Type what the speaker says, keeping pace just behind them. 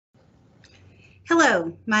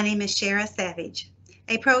Hello, my name is Shara Savage,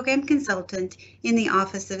 a program consultant in the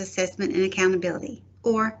Office of Assessment and Accountability,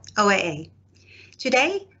 or OAA.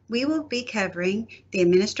 Today, we will be covering the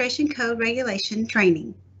Administration Code Regulation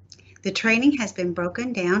training. The training has been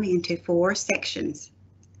broken down into 4 sections: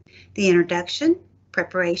 the introduction,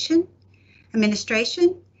 preparation,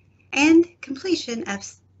 administration, and completion of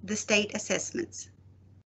the state assessments.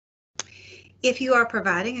 If you are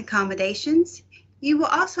providing accommodations, you will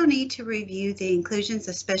also need to review the inclusions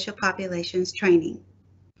of special populations training.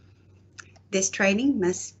 This training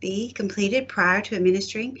must be completed prior to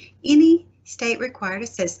administering any state-required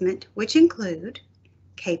assessment, which include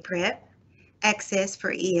K-Prep, Access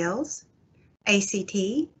for ELs, ACT,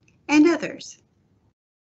 and others.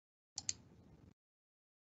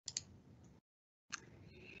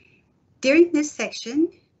 During this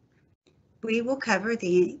section, we will cover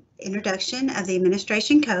the introduction of the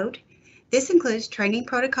Administration Code. This includes training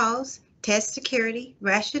protocols, test security,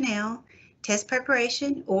 rationale, test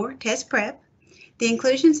preparation or test prep, the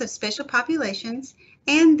inclusions of special populations,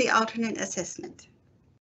 and the alternate assessment.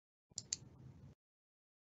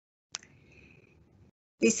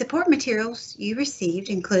 The support materials you received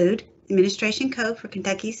include Administration Code for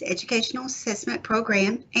Kentucky's Educational Assessment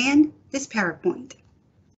Program and this PowerPoint.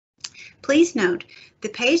 Please note, the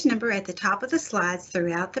page number at the top of the slides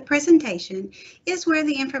throughout the presentation is where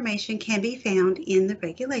the information can be found in the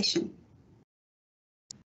regulation.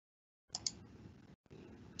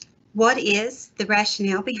 What is the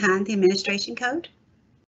rationale behind the Administration Code?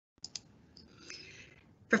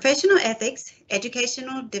 Professional ethics,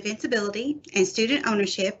 educational defensibility, and student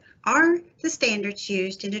ownership are the standards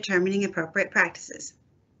used in determining appropriate practices.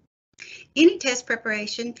 Any test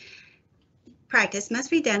preparation practice must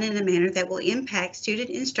be done in a manner that will impact student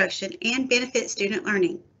instruction and benefit student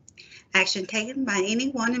learning. Action taken by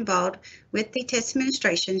anyone involved with the test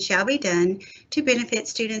administration shall be done to benefit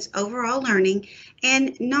students' overall learning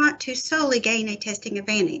and not to solely gain a testing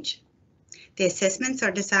advantage. The assessments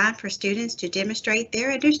are designed for students to demonstrate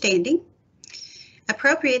their understanding.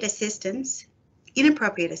 Inappropriate assistance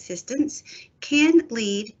can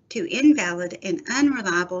lead to invalid and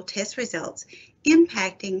unreliable test results,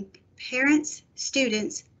 impacting parents,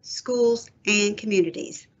 students, schools, and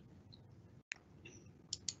communities.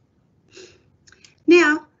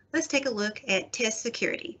 Now, let's take a look at test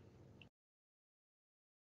security.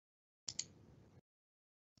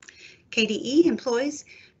 KDE employs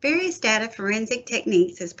various data forensic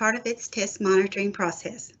techniques as part of its test monitoring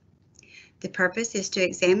process. The purpose is to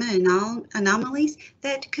examine anomalies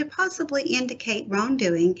that could possibly indicate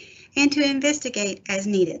wrongdoing and to investigate as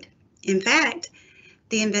needed. In fact,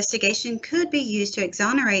 the investigation could be used to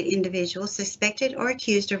exonerate individuals suspected or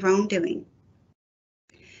accused of wrongdoing.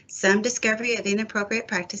 Some discovery of inappropriate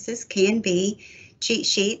practices can be cheat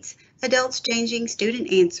sheets, adults changing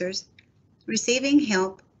student answers, receiving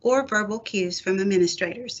help, or verbal cues from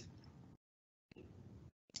administrators.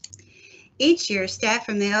 Each year, staff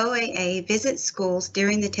from the OAA visit schools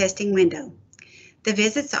during the testing window. The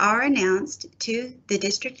visits are announced to the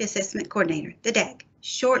District Assessment Coordinator, the DAC,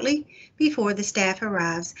 shortly before the staff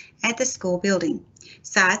arrives at the school building.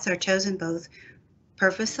 Sites are chosen both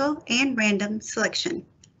purposeful and random selection.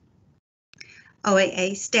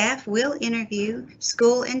 OAA staff will interview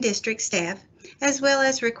school and district staff, as well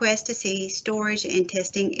as request to see storage and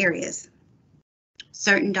testing areas.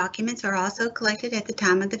 Certain documents are also collected at the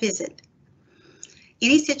time of the visit.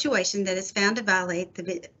 Any situation that is found to violate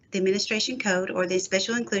the Administration Code or the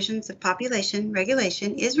Special Inclusions of Population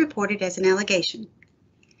regulation is reported as an allegation.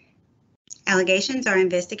 Allegations are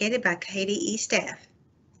investigated by KDE staff.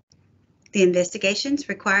 The investigations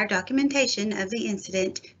require documentation of the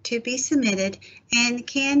incident to be submitted and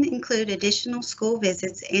can include additional school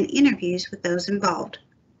visits and interviews with those involved,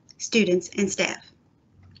 students and staff.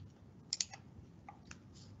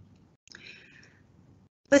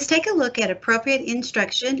 Let's take a look at appropriate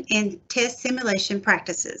instruction and test simulation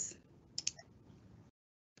practices.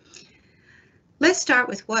 Let's start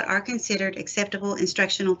with what are considered acceptable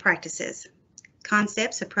instructional practices.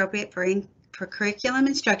 Concepts appropriate for curriculum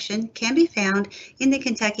instruction can be found in the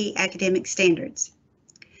Kentucky Academic Standards.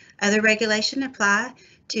 Other regulations apply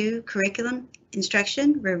to curriculum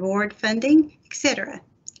instruction, reward funding, etc.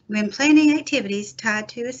 When planning activities tied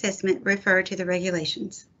to assessment, refer to the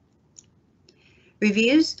regulations.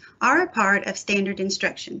 Reviews are a part of standard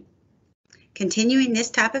instruction. Continuing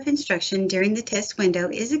this type of instruction during the test window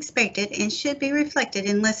is expected and should be reflected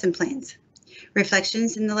in lesson plans.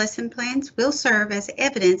 Reflections in the lesson plans will serve as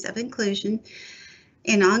evidence of inclusion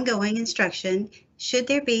in ongoing instruction should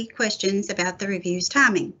there be questions about the review's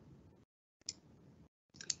timing.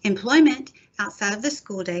 Employment outside of the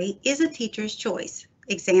school day is a teacher's choice.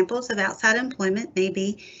 Examples of outside employment may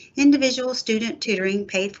be individual student tutoring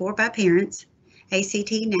paid for by parents,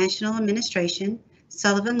 ACT National Administration,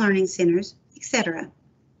 Sullivan Learning Centers, etc.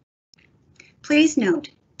 Please note,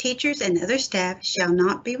 teachers and other staff shall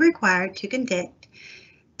not be required to conduct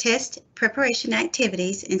test preparation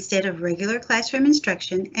activities instead of regular classroom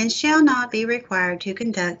instruction and shall not be required to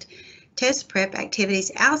conduct test prep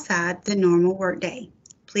activities outside the normal workday.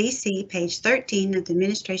 Please see page 13 of the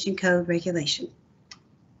Administration Code Regulation.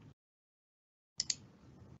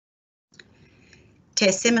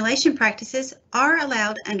 Test simulation practices are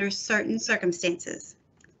allowed under certain circumstances.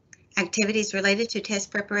 Activities related to test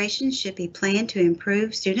preparation should be planned to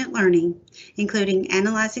improve student learning, including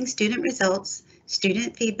analyzing student results,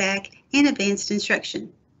 student feedback, and advanced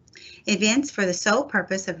instruction. Events for the sole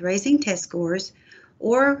purpose of raising test scores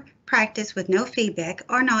or practice with no feedback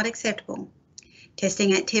are not acceptable.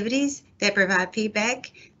 Testing activities that provide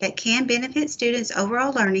feedback that can benefit students'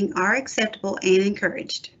 overall learning are acceptable and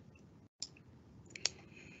encouraged.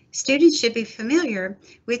 Students should be familiar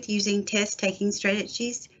with using test-taking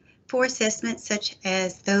strategies for assessments such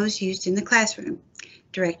as those used in the classroom,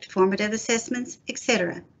 direct formative assessments,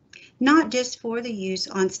 etc., not just for the use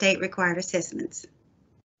on state-required assessments.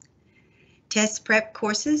 Test prep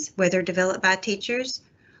courses, whether developed by teachers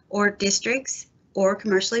or districts or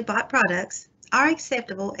commercially bought products, are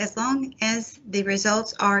acceptable as long as the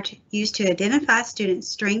results are used to identify students'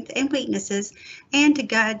 strengths and weaknesses and to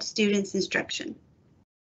guide students' instruction.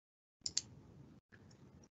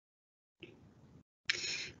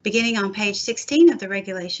 Beginning on page 16 of the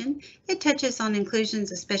regulation, it touches on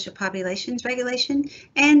inclusions of special populations regulation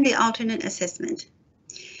and the alternate assessment.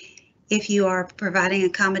 If you are providing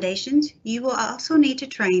accommodations, you will also need to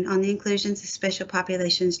train on the inclusions of special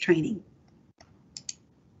populations training.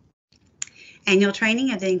 Annual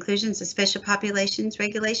training of the inclusions of special populations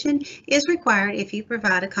regulation is required if you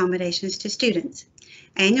provide accommodations to students.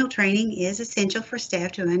 Annual training is essential for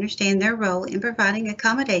staff to understand their role in providing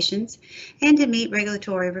accommodations and to meet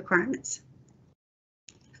regulatory requirements.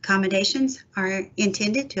 Accommodations are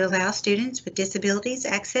intended to allow students with disabilities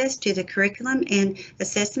access to the curriculum and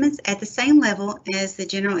assessments at the same level as the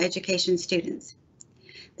general education students.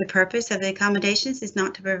 The purpose of the accommodations is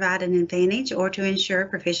not to provide an advantage or to ensure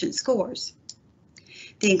proficient scores.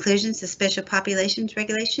 The inclusions of special populations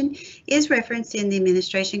regulation is referenced in the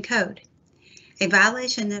Administration Code. A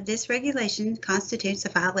violation of this regulation constitutes a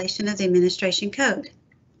violation of the Administration Code.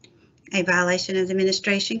 A violation of the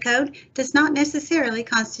Administration Code does not necessarily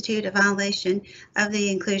constitute a violation of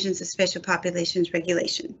the inclusions of special populations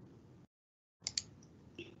regulation.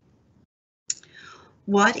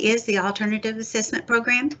 What is the Alternative Assessment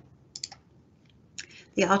Program?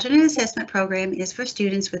 The Alternate Assessment Program is for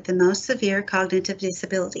students with the most severe cognitive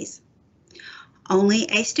disabilities. Only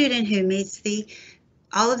a student who meets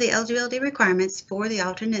all of the eligibility requirements for the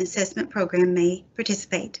Alternate Assessment Program may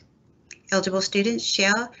participate. Eligible students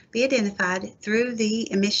shall be identified through the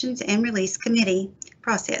Admissions and Release Committee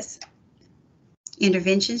process.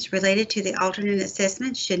 Interventions related to the alternate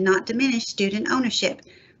assessment should not diminish student ownership,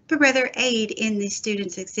 but rather aid in the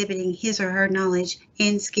students exhibiting his or her knowledge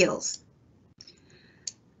and skills.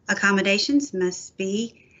 Accommodations must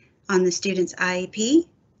be on the student's IEP,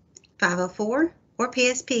 504, or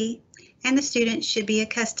PSP, and the student should be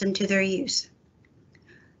accustomed to their use.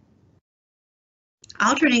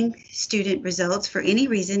 Altering student results for any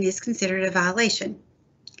reason is considered a violation.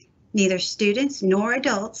 Neither students nor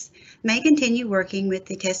adults may continue working with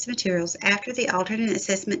the test materials after the alternate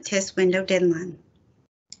assessment test window deadline.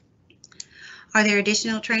 Are there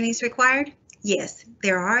additional trainings required? Yes,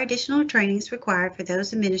 there are additional trainings required for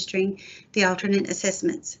those administering the alternate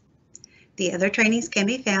assessments. The other trainings can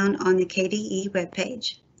be found on the KDE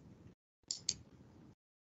webpage.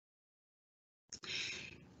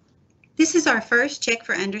 This is our first check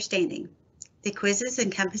for understanding. The quizzes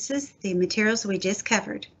encompasses the materials we just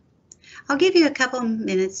covered. I'll give you a couple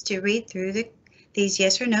minutes to read through these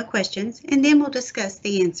yes or no questions, and then we'll discuss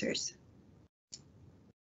the answers.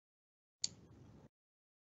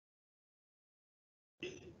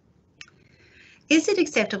 Is it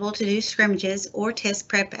acceptable to do scrimmages or test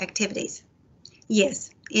prep activities?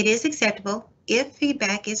 Yes, it is acceptable if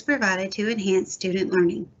feedback is provided to enhance student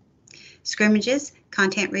learning. Scrimmages,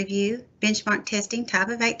 content review, benchmark testing type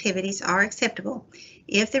of activities are acceptable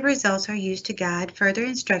if the results are used to guide further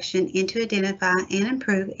instruction and to identify and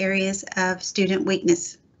improve areas of student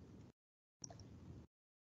weakness.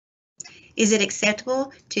 Is it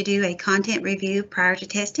acceptable to do a content review prior to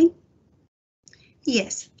testing?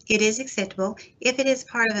 Yes, it is acceptable if it is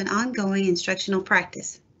part of an ongoing instructional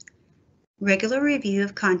practice. regular review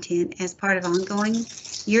of content as part of ongoing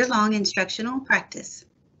year-long instructional practice.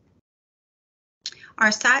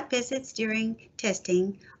 Are site visits during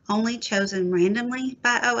testing only chosen randomly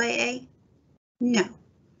by OAA? No.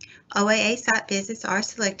 OAA site visits are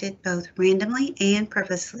selected both randomly and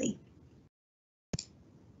purposely.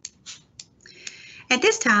 At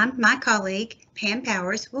this time, my colleague, Pam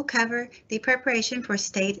Powers, will cover the preparation for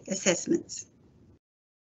state assessments.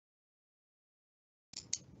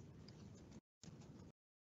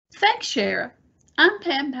 Thanks, Shara. I'm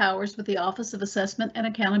Pam Powers with the Office of Assessment and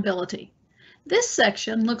Accountability. This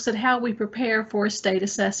section looks at how we prepare for a state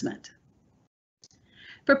assessment.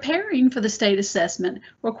 Preparing for the state assessment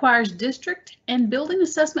requires district and building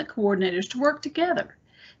assessment coordinators to work together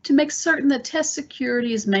to make certain that test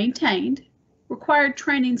security is maintained, required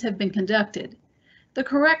trainings have been conducted, the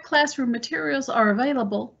correct classroom materials are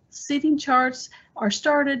available, seating charts are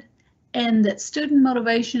started, and that student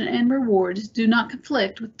motivation and rewards do not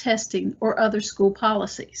conflict with testing or other school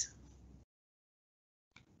policies.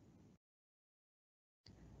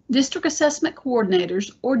 District Assessment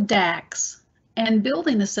Coordinators, or DACs, and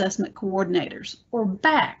Building Assessment Coordinators, or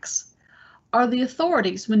BACs, are the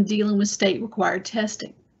authorities when dealing with state-required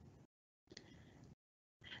testing.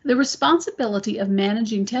 The responsibility of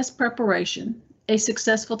managing test preparation, a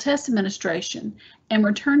successful test administration, and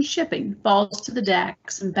return shipping falls to the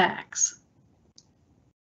DACs and BACs.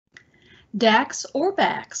 DACs or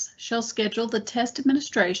BACs shall schedule the test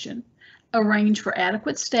administration, arrange for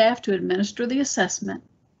adequate staff to administer the assessment,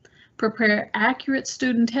 prepare accurate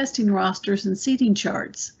student testing rosters and seating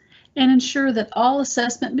charts, and ensure that all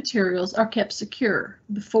assessment materials are kept secure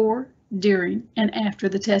before, during, and after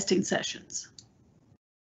the testing sessions.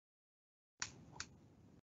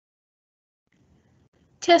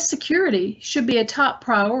 Test security should be a top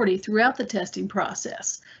priority throughout the testing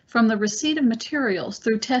process, from the receipt of materials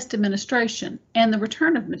through test administration and the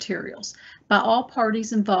return of materials by all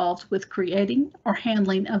parties involved with creating or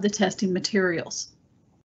handling of the testing materials.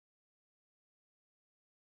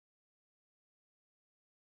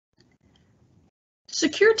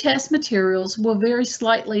 Secure test materials will vary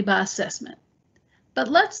slightly by assessment, but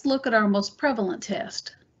let's look at our most prevalent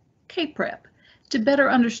test, K-Prep, to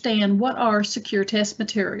better understand what are secure test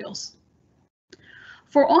materials.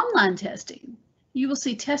 For online testing, you will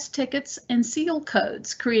see test tickets and seal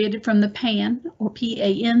codes created from the PAN or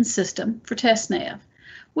PAN system for TestNav,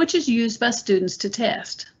 which is used by students to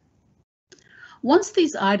test. Once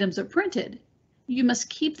these items are printed, you must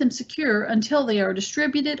keep them secure until they are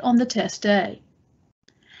distributed on the test day.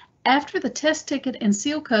 After the test ticket and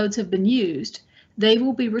seal codes have been used, they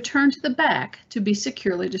will be returned to the BAC to be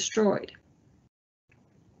securely destroyed.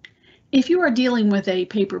 If you are dealing with a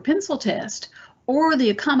paper pencil test or the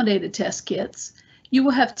accommodated test kits, you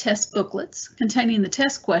will have test booklets containing the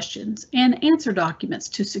test questions and answer documents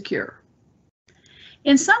to secure.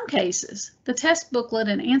 In some cases, the test booklet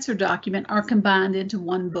and answer document are combined into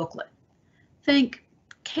one booklet. Think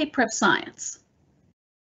K-Prep Science.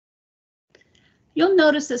 You'll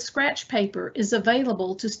notice that scratch paper is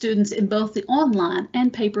available to students in both the online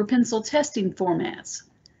and paper pencil testing formats.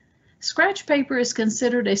 Scratch paper is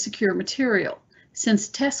considered a secure material, since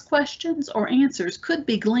test questions or answers could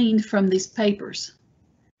be gleaned from these papers.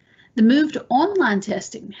 The move to online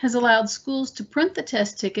testing has allowed schools to print the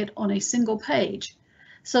test ticket on a single page,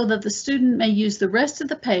 so that the student may use the rest of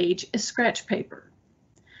the page as scratch paper.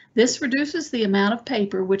 This reduces the amount of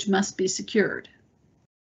paper which must be secured.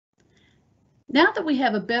 Now that we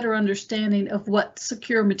have a better understanding of what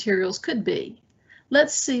secure materials could be,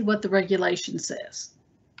 let's see what the regulation says.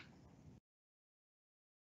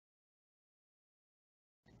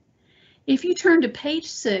 If you turn to page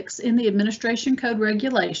 6 in the Administration Code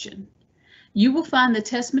Regulation, you will find the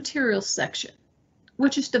test materials section,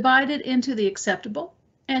 which is divided into the acceptable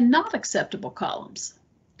and not acceptable columns.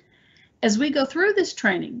 As we go through this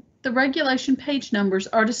training, the regulation page numbers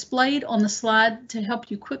are displayed on the slide to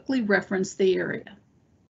help you quickly reference the area.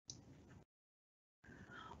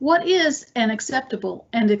 What is an acceptable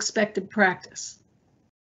and expected practice?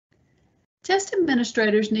 Test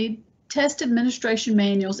administrators need test administration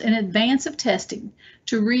manuals in advance of testing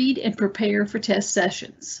to read and prepare for test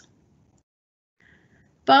sessions.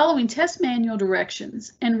 Following test manual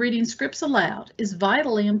directions and reading scripts aloud is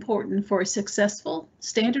vitally important for a successful,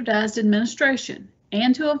 standardized administration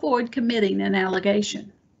and to avoid committing an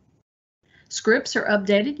allegation. Scripts are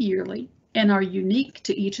updated yearly and are unique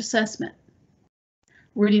to each assessment.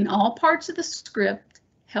 Reading all parts of the script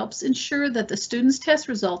helps ensure that the student's test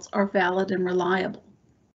results are valid and reliable.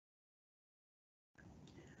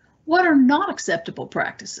 What are not acceptable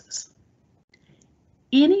practices?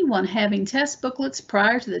 Anyone having test booklets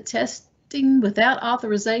prior to the test testing without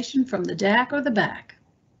authorization from the DAC or the BAC.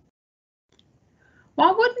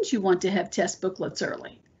 Why wouldn't you want to have test booklets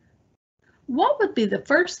early? What would be the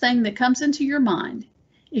first thing that comes into your mind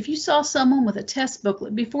if you saw someone with a test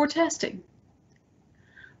booklet before testing?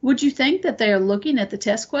 Would you think that they are looking at the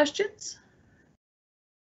test questions?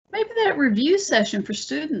 Maybe that review session for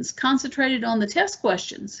students concentrated on the test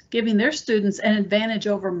questions, giving their students an advantage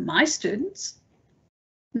over my students.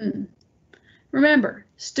 Remember,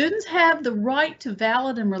 students have the right to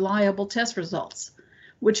valid and reliable test results,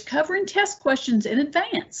 which covering test questions in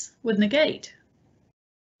advance would negate.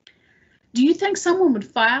 Do you think someone would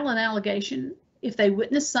file an allegation if they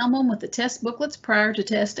witnessed someone with the test booklets prior to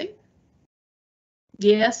testing?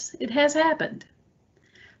 Yes, it has happened.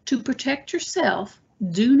 To protect yourself,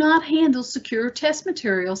 do not handle secure test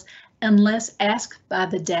materials unless asked by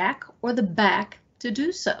the DAC or the BAC to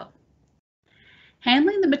do so.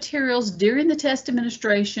 Handling the materials during the test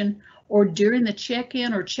administration or during the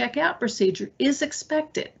check-in or check-out procedure is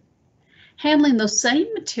expected. Handling those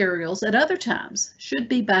same materials at other times should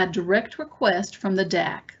be by direct request from the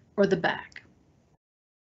DAC or the BAC.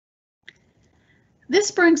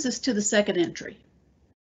 This brings us to the second entry.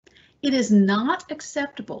 It is not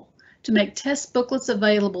acceptable to make test booklets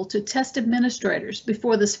available to test administrators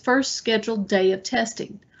before this first scheduled day of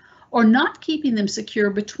testing, or not keeping them secure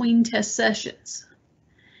between test sessions.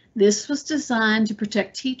 This was designed to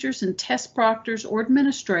protect teachers and test proctors or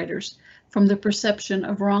administrators from the perception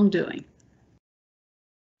of wrongdoing.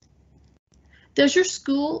 Does your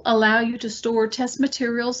school allow you to store test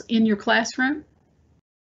materials in your classroom?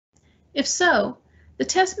 If so, the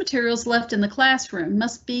test materials left in the classroom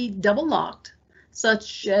must be double locked,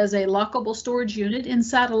 such as a lockable storage unit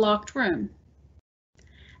inside a locked room.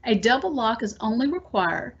 A double lock is only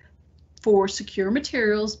required for secure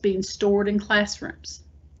materials being stored in classrooms.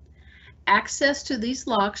 Access to these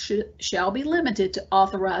locks shall be limited to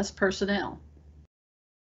authorized personnel.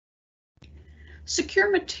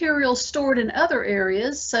 Secure materials stored in other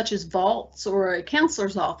areas, such as vaults or a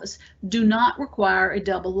counselor's office, do not require a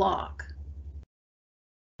double lock.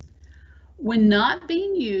 When not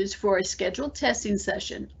being used for a scheduled testing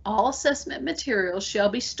session, all assessment materials shall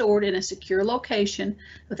be stored in a secure location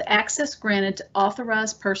with access granted to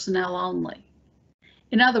authorized personnel only.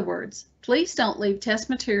 In other words, please don't leave test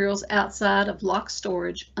materials outside of locked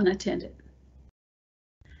storage unattended.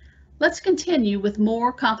 Let's continue with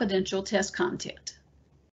more confidential test content.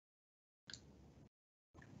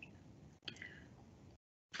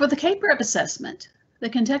 For the K-Prep assessment, the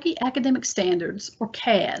Kentucky Academic Standards, or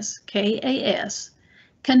KAS, K-A-S,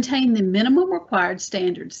 contain the minimum required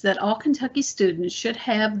standards that all Kentucky students should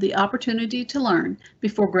have the opportunity to learn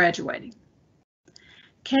before graduating.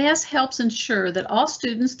 KAS helps ensure that all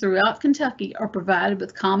students throughout Kentucky are provided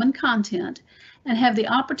with common content and have the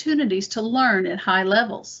opportunities to learn at high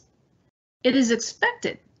levels. It is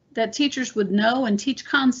expected that teachers would know and teach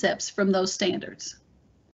concepts from those standards.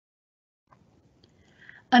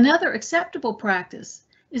 Another acceptable practice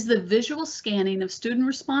is the visual scanning of student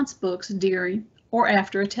response books during or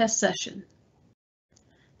after a test session.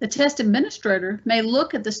 The test administrator may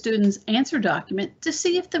look at the student's answer document to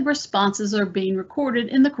see if the responses are being recorded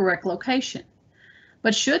in the correct location,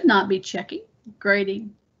 but should not be checking,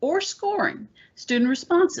 grading, or scoring student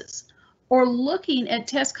responses, or looking at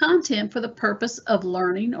test content for the purpose of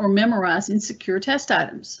learning or memorizing secure test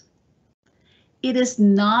items. It is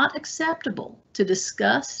not acceptable to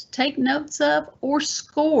discuss, take notes of, or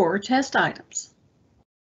score test items.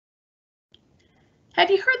 Have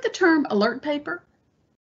you heard the term alert paper?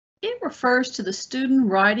 It refers to the student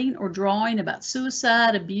writing or drawing about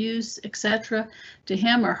suicide, abuse, etc. to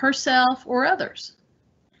him or herself or others.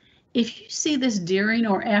 If you see this during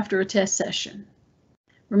or after a test session,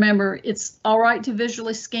 remember, it's all right to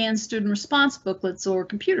visually scan student response booklets or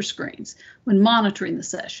computer screens when monitoring the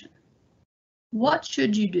session. What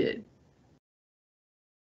should you do?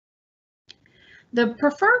 The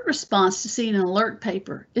preferred response to seeing an alert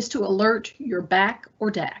paper is to alert your BAC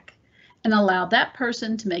or DAC and allow that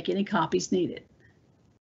person to make any copies needed.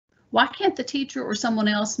 Why can't the teacher or someone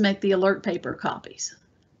else make the alert paper copies?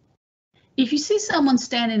 If you see someone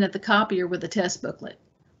standing at the copier with a test booklet,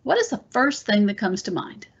 what is the first thing that comes to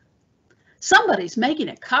mind? Somebody's making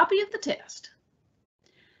a copy of the test.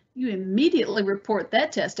 You immediately report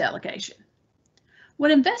that test allegation.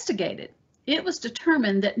 When investigated, it was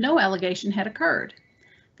determined that no allegation had occurred.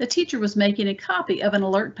 The teacher was making a copy of an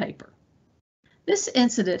alert paper. This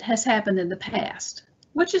incident has happened in the past,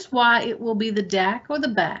 which is why it will be the DAC or the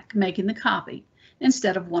BAC making the copy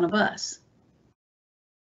instead of one of us.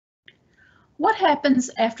 What happens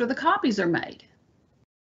after the copies are made?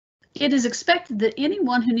 It is expected that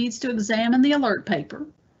anyone who needs to examine the alert paper,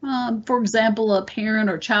 for example, a parent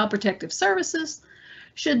or Child Protective Services,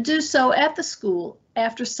 should do so at the school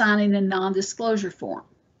after signing a non-disclosure form.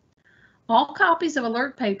 All copies of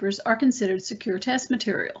alert papers are considered secure test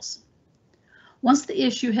materials. Once the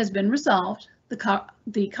issue has been resolved,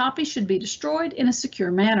 the copy should be destroyed in a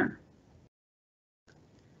secure manner.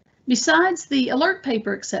 Besides the alert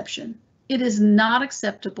paper exception, it is not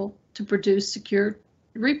acceptable to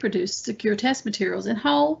reproduce secure test materials in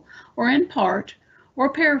whole or in part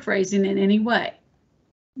or paraphrasing in any way.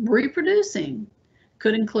 Reproducing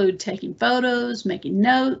could include taking photos, making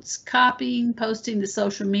notes, copying, posting to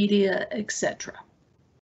social media, etc.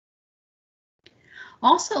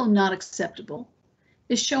 Also not acceptable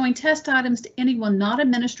is showing test items to anyone not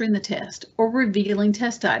administering the test or revealing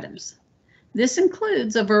test items. This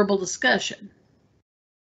includes a verbal discussion.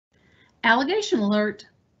 Allegation alert: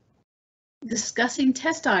 discussing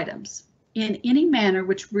test items in any manner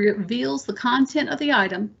which reveals the content of the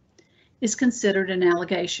item is considered an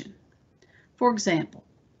allegation. For example,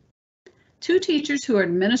 two teachers who are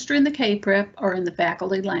administering the K-Prep are in the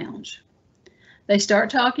faculty lounge. They start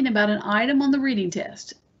talking about an item on the reading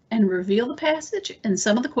test and reveal the passage and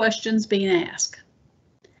some of the questions being asked.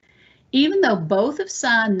 Even though both have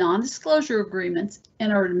signed non-disclosure agreements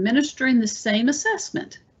and are administering the same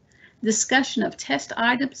assessment, discussion of test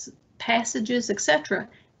items, passages, etc.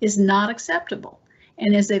 is not acceptable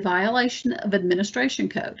and is a violation of administration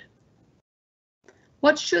code.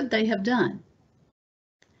 What should they have done?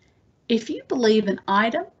 If you believe an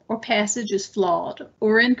item or passage is flawed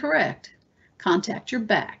or incorrect, contact your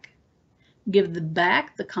BAC. Give the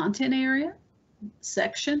BAC the content area,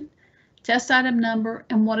 section, test item number,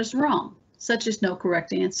 and what is wrong, such as no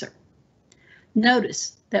correct answer.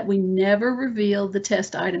 Notice that we never reveal the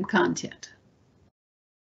test item content.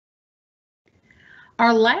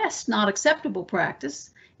 Our last not acceptable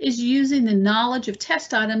practice is using the knowledge of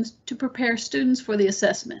test items to prepare students for the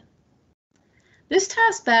assessment. This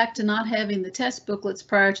ties back to not having the test booklets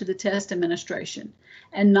prior to the test administration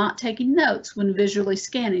and not taking notes when visually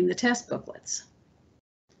scanning the test booklets.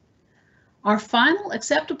 Our final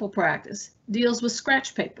acceptable practice deals with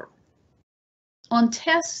scratch paper. On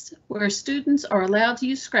tests where students are allowed to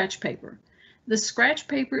use scratch paper, the scratch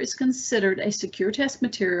paper is considered a secure test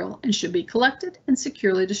material and should be collected and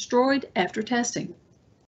securely destroyed after testing.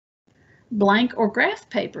 Blank or graph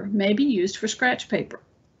paper may be used for scratch paper.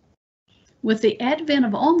 With the advent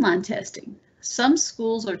of online testing, some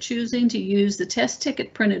schools are choosing to use the test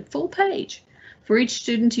ticket printed full page for each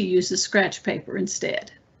student to use as scratch paper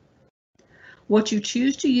instead. What you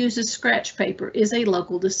choose to use as scratch paper is a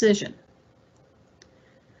local decision.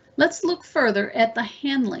 Let's look further at the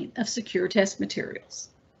handling of secure test materials.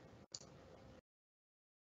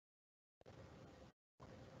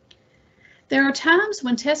 There are times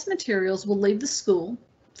when test materials will leave the school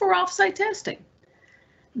for off-site testing.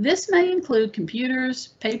 This may include computers,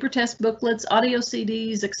 paper test booklets, audio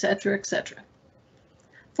CDs, etc., etc.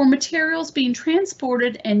 For materials being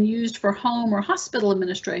transported and used for home or hospital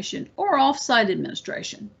administration or off-site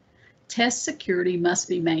administration, test security must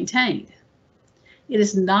be maintained. It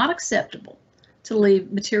is not acceptable to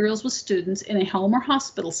leave materials with students in a home or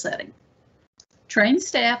hospital setting. Trained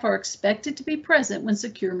staff are expected to be present when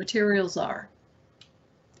secure materials are.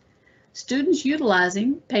 Students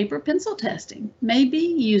utilizing paper pencil testing may be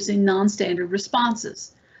using non-standard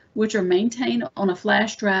responses, which are maintained on a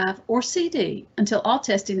flash drive or CD until all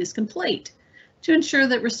testing is complete, to ensure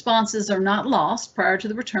that responses are not lost prior to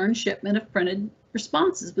the return shipment of printed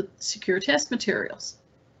responses with secure test materials.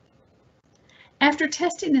 After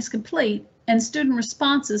testing is complete and student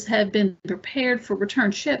responses have been prepared for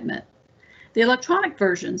return shipment, the electronic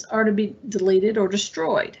versions are to be deleted or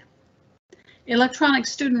destroyed. Electronic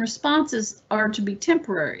student responses are to be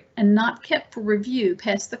temporary and not kept for review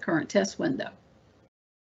past the current test window.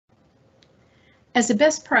 As a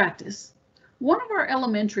best practice, one of our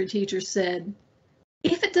elementary teachers said,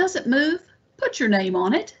 "If it doesn't move, put your name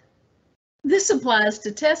on it." This applies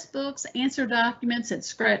to test books, answer documents, and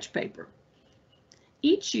scratch paper.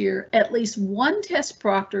 Each year, at least one test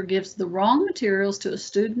proctor gives the wrong materials to a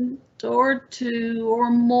student or two or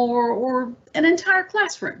more or an entire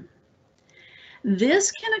classroom.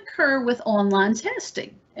 This can occur with online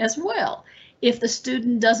testing as well if the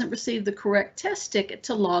student doesn't receive the correct test ticket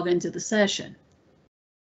to log into the session.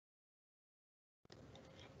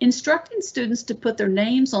 Instructing students to put their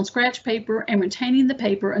names on scratch paper and retaining the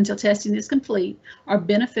paper until testing is complete are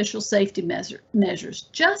beneficial safety measures,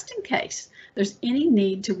 just in case there's any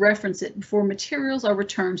need to reference it before materials are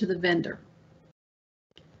returned to the vendor.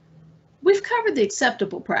 We've covered the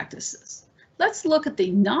acceptable practices. let's look at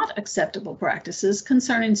the not acceptable practices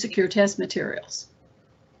concerning secure test materials.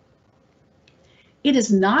 It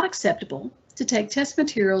is not acceptable to take test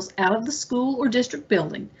materials out of the school or district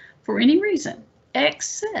building for any reason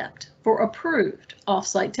except for approved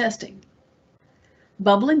off-site testing.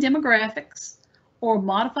 Bubbling demographics or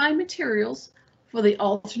modifying materials for the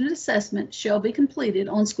alternate assessment shall be completed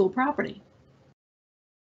on school property.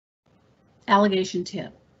 Allegation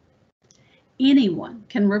tip. Anyone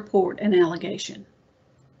can report an allegation.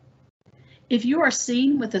 If you are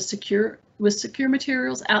seen with secure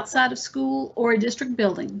materials outside of school or a district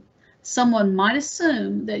building, someone might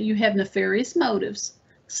assume that you have nefarious motives,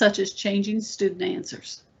 such as changing student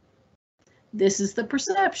answers. This is the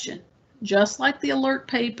perception, just like the alert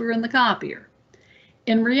paper in the copier.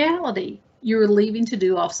 In reality, you are leaving to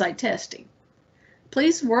do off-site testing.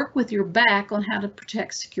 Please work with your back on how to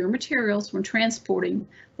protect secure materials when transporting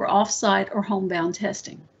for off-site or homebound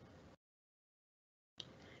testing.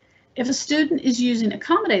 If a student is using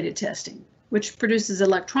accommodated testing, which produces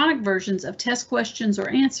electronic versions of test questions or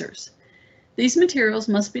answers, these materials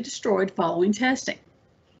must be destroyed following testing.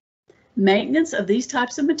 Maintenance of these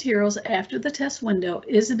types of materials after the test window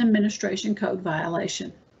is an administration code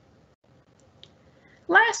violation.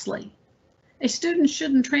 Lastly, a student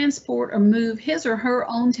shouldn't transport or move his or her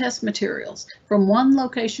own test materials from one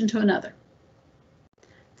location to another.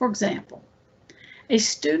 For example, a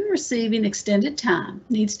student receiving extended time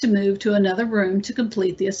needs to move to another room to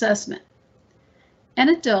complete the assessment. An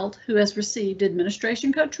adult who has received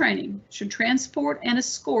administration code training should transport and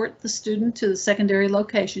escort the student to the secondary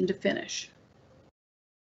location to finish.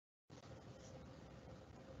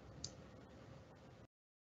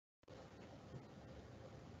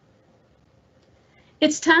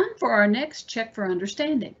 It's time for our next check for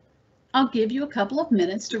understanding. I'll give you a couple of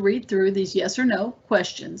minutes to read through these yes or no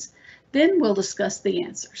questions, then we'll discuss the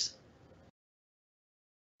answers.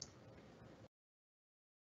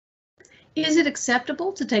 Is it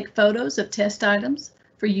acceptable to take photos of test items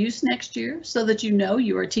for use next year so that you know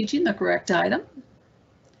you are teaching the correct item?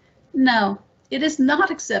 No, it is not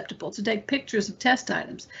acceptable to take pictures of test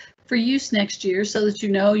items for use next year so that you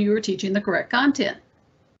know you are teaching the correct content.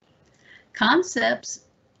 Concepts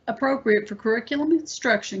appropriate for curriculum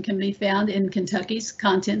instruction can be found in Kentucky's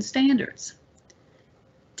content standards.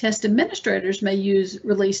 Test administrators may use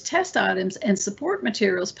released test items and support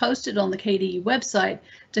materials posted on the KDE website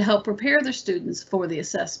to help prepare their students for the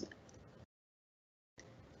assessment.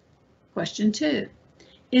 Question 2.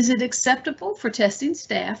 Is it acceptable for testing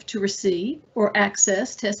staff to receive or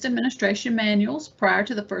access test administration manuals prior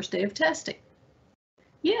to the first day of testing?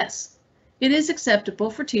 Yes, it is acceptable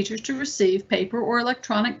for teachers to receive paper or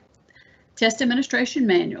electronic test administration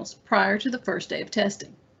manuals prior to the first day of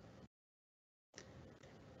testing.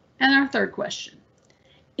 And our third question,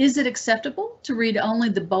 is it acceptable to read only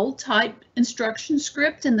the bold type instruction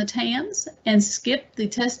script in the TAMs and skip the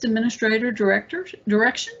test administrator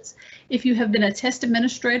directions if you have been a test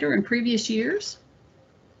administrator in previous years?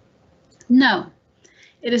 No,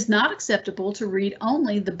 it is not acceptable to read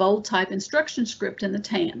only the bold type instruction script in the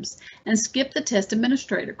TAMs and skip the test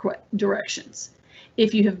administrator directions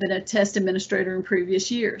if you have been a test administrator in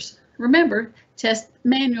previous years. Remember, test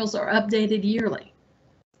manuals are updated yearly.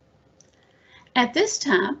 At this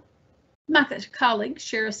time, my colleague,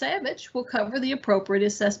 Shara Savage, will cover the appropriate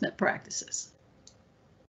assessment practices.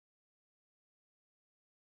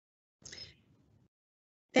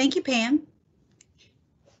 Thank you, Pam.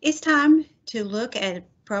 It's time to look at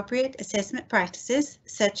appropriate assessment practices,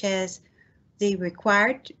 such as the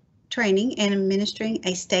required training and administering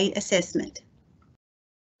a state assessment.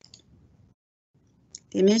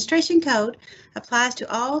 The administration code applies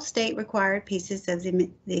to all state required pieces of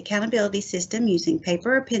the accountability system using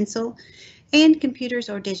paper or pencil and computers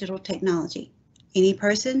or digital technology. Any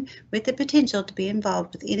person with the potential to be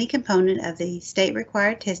involved with any component of the state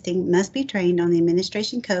required testing must be trained on the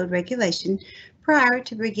administration code regulation prior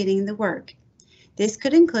to beginning the work. This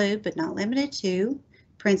could include, but not limited to,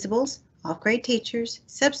 principals, off-grade teachers,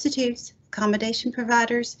 substitutes, accommodation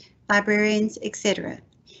providers, librarians, etc.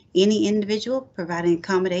 Any individual providing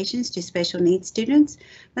accommodations to special needs students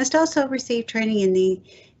must also receive training in the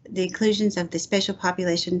inclusions of the Special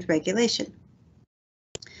Populations Regulation.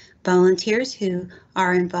 Volunteers who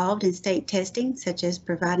are involved in state testing, such as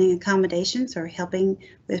providing accommodations or helping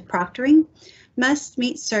with proctoring, must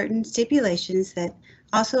meet certain stipulations that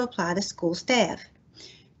also apply to school staff.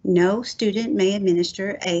 No student may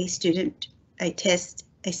administer a state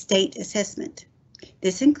assessment.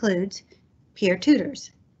 This includes peer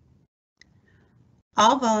tutors.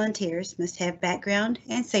 All volunteers must have background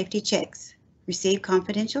and safety checks. receive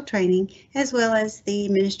confidential training, as well as the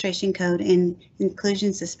Administration Code and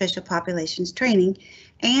Inclusions of Special Populations training,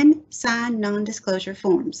 and sign non-disclosure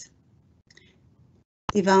forms.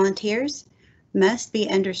 The volunteers must be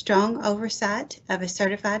under strong oversight of a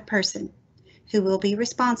certified person who will be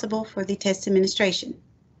responsible for the test administration.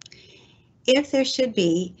 If there should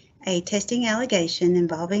be a testing allegation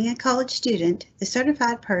involving a college student, the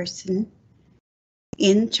certified person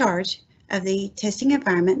in charge of the testing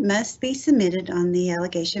environment must be submitted on the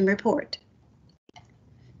allegation report.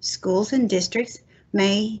 Schools and districts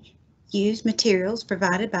may use materials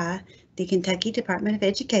provided by the Kentucky Department of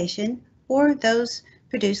Education or those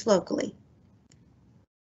produced locally.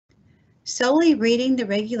 Solely reading the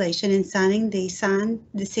regulation and signing the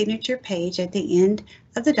signature page at the end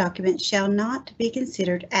of the document shall not be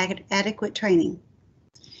considered adequate training.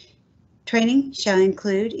 Training shall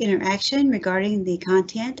include interaction regarding the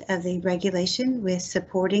content of the regulation with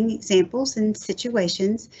supporting examples and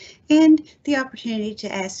situations, and the opportunity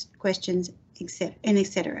to ask questions,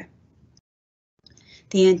 etc.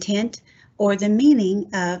 The intent or the meaning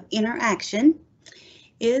of interaction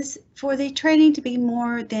is for the training to be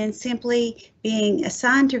more than simply being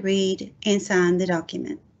assigned to read and sign the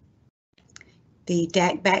document. The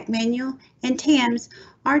DAC-BAC manual and TAMS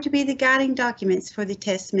are to be the guiding documents for the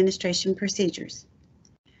test administration procedures.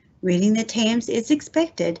 Reading the TAMS is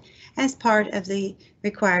expected as part of the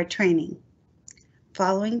required training.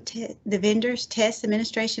 Following the vendor's test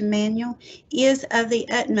administration manual is of the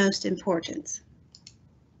utmost importance.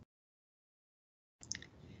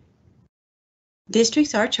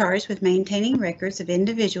 Districts are charged with maintaining records of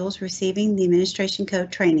individuals receiving the Administration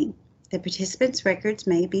Code training. The participants' records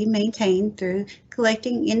may be maintained through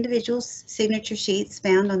collecting individuals' signature sheets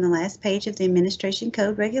found on the last page of the Administration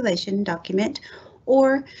Code regulation document,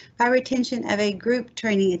 or by retention of a group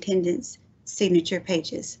training attendance signature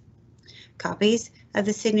pages. Copies of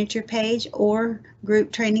the signature page or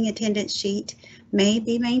group training attendance sheet may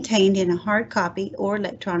be maintained in a hard copy or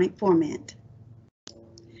electronic format.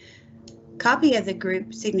 Copy of the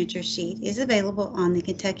group signature sheet is available on the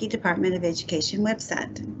Kentucky Department of Education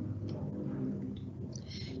website.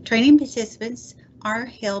 Training participants are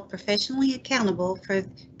held professionally accountable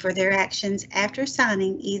for their actions after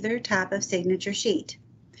signing either type of signature sheet.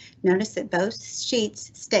 Notice that both sheets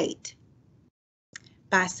state,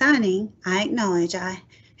 "By signing, I acknowledge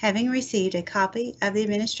having received a copy of the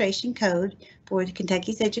Administration Code for the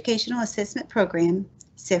Kentucky's Educational Assessment Program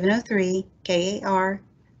 703 KAR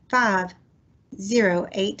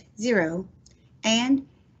 5080 and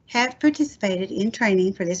have participated in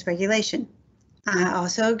training for this regulation. I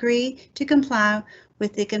also agree to comply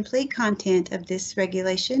with the complete content of this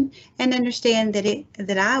regulation and understand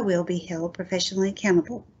that I will be held professionally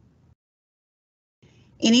accountable."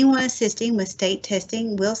 Anyone assisting with state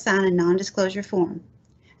testing will sign a non-disclosure form.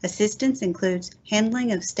 Assistance includes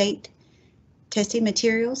handling of state testing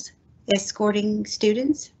materials, escorting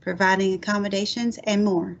students, providing accommodations, and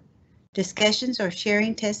more. Discussions or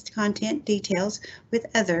sharing test content details with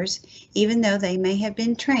others, even though they may have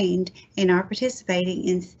been trained and are participating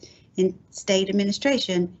in state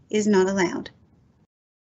administration, is not allowed.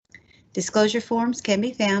 Disclosure forms can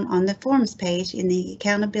be found on the Forms page in the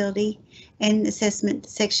Accountability and Assessment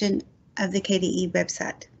section of the KDE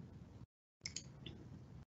website.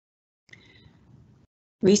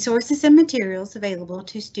 Resources and materials available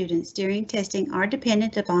to students during testing are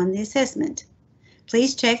dependent upon the assessment.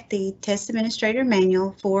 Please check the Test Administrator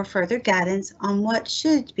Manual for further guidance on what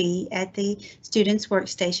should be at the student's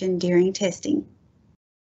workstation during testing.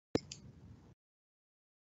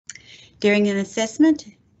 During an assessment,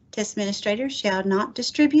 Test Administrators shall not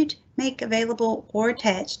distribute, make available, or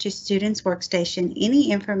attach to student's workstation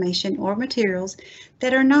any information or materials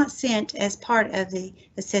that are not sent as part of the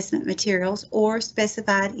assessment materials or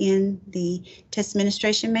specified in the Test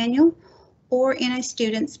Administration Manual or in a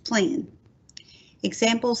student's plan.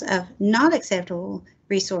 Examples of not acceptable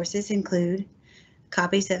resources include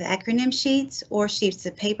copies of acronym sheets or sheets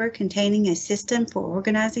of paper containing a system for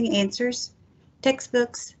organizing answers,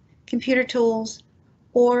 textbooks, computer tools,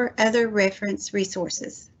 or other reference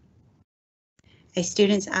resources. A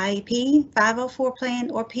student's IEP, 504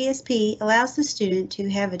 plan, or PSP allows the student to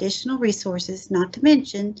have additional resources not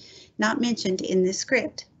mentioned in this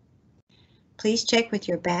script. Please check with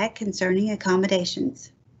your BAC concerning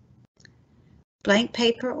accommodations. Blank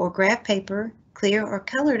paper or graph paper, clear or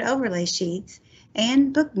colored overlay sheets,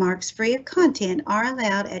 and bookmarks free of content are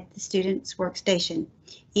allowed at the student's workstation,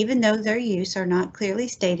 even though their use are not clearly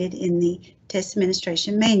stated in the Test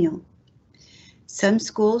Administration Manual. Some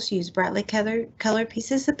schools use brightly colored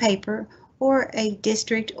pieces of paper or a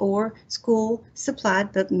district or school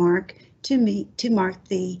supplied bookmark to mark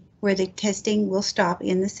where the testing will stop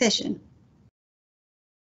in the session.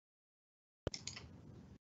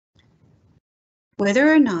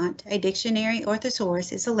 Whether or not a dictionary or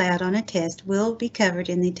thesaurus is allowed on a test will be covered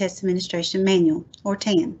in the Test Administration Manual, or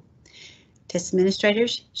TAM. Test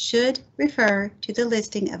administrators should refer to the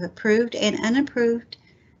listing of approved and unapproved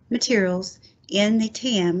materials in the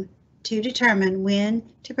TAM to determine when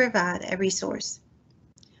to provide a resource.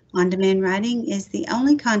 On-demand writing is the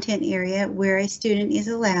only content area where a student is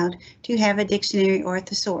allowed to have a dictionary or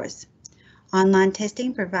thesaurus. Online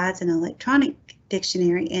testing provides an electronic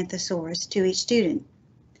dictionary and thesaurus to each student.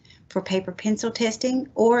 For paper pencil testing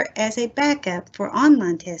or as a backup for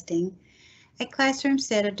online testing, a classroom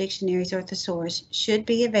set of dictionaries or thesaurus should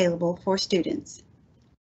be available for students.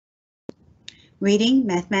 Reading,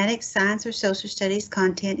 mathematics, science, or social studies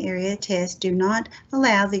content area tests do not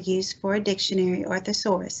allow the use for a dictionary or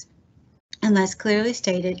thesaurus unless clearly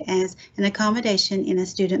stated as an accommodation in a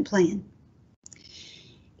student plan.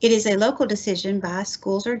 It is a local decision by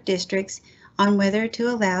schools or districts on whether to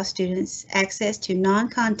allow students access to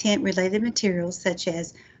non-content related materials such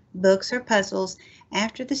as books or puzzles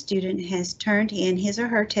after the student has turned in his or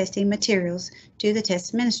her testing materials to the test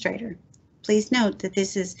administrator. Please note that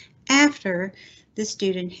this is after the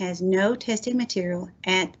student has no testing material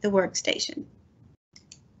at the workstation.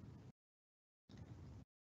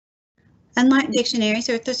 Unlike dictionaries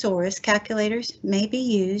or thesaurus, calculators may be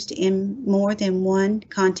used in more than one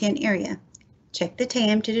content area. Check the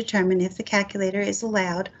TAM to determine if the calculator is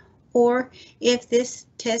allowed or if this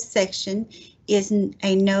test section is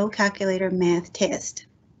a no calculator math test.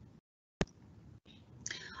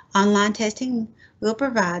 Online testing will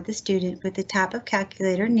provide the student with the type of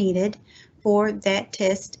calculator needed for that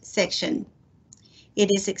test section. It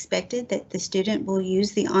is expected that the student will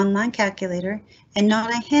use the online calculator and not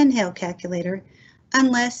a handheld calculator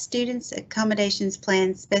unless students' accommodations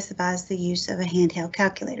plan specifies the use of a handheld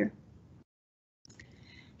calculator.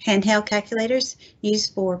 Handheld calculators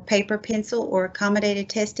used for paper, pencil, or accommodated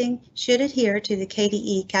testing should adhere to the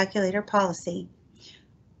KDE calculator policy,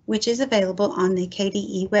 which is available on the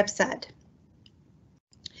KDE website.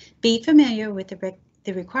 Be familiar with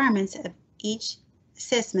the requirements of each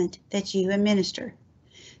assessment that you administer.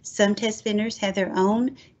 Some test vendors have their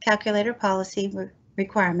own calculator policy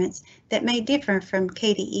requirements that may differ from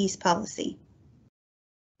KDE's policy.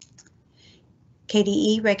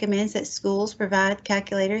 KDE recommends that schools provide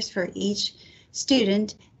calculators for each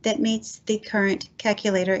student that meets the current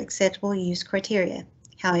calculator acceptable use criteria.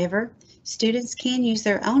 However, students can use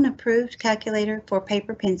their own approved calculator for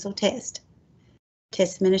paper pencil test.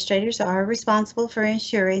 Test administrators are responsible for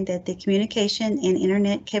ensuring that the communication and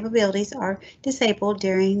internet capabilities are disabled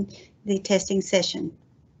during the testing session.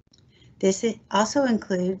 This also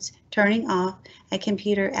includes turning off a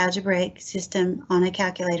computer algebraic system on a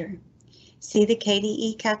calculator. See the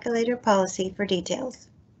KDE calculator policy for details.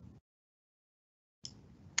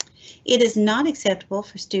 It is not acceptable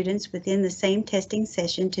for students within the same testing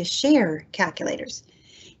session to share calculators,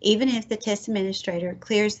 even if the test administrator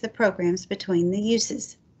clears the programs between the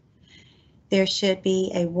uses. There should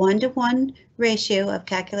be a 1-to-1 ratio of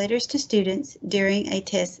calculators to students during a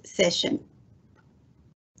test session.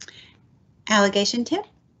 Allegation tip: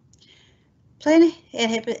 plan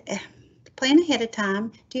ahead of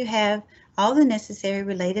time to have all the necessary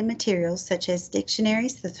related materials such as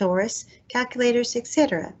dictionaries, thesaurus, calculators,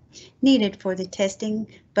 etc. needed for the testing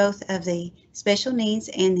both of the special needs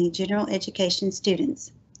and the general education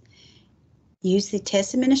students. Use the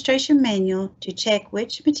Test Administration Manual to check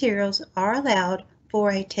which materials are allowed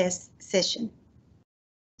for a test session.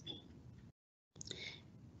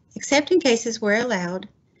 Except in cases where allowed,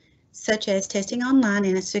 such as testing online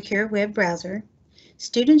in a secure web browser,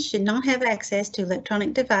 students should not have access to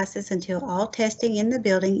electronic devices until all testing in the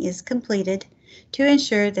building is completed to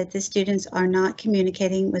ensure that the students are not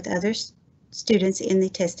communicating with other students in the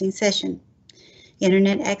testing session.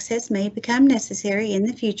 Internet access may become necessary in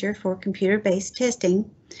the future for computer-based testing,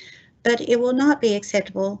 but it will not be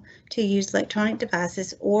acceptable to use electronic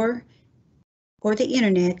devices or the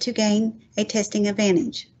internet to gain a testing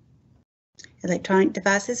advantage. Electronic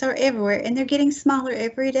devices are everywhere and they're getting smaller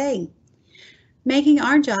every day, making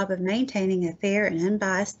our job of maintaining a fair and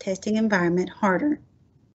unbiased testing environment harder.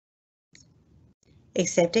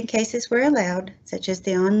 Except in cases where allowed, such as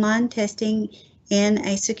the online testing in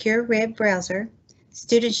a secure web browser,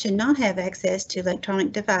 students should not have access to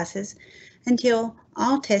electronic devices until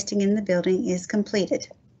all testing in the building is completed,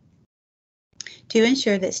 to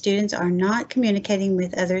ensure that students are not communicating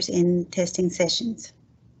with others in testing sessions.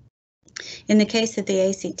 In the case of the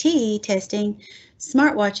ACT testing,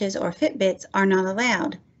 smartwatches or Fitbits are not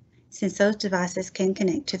allowed. since those devices can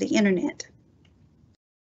connect to the internet.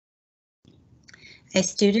 A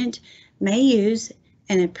student may use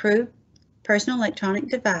an approved personal electronic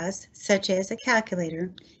device, such as a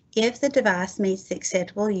calculator, if the device meets the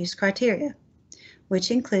acceptable use criteria, which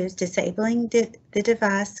includes disabling the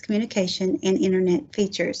device communication and internet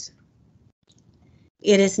features.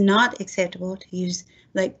 It is not acceptable to use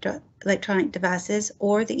electronic devices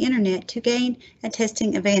or the internet to gain a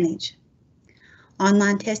testing advantage.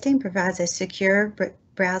 Online testing provides a secure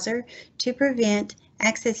browser to prevent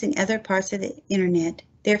accessing other parts of the internet,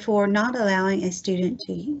 therefore not allowing a student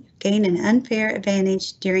to gain an unfair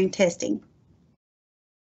advantage during testing.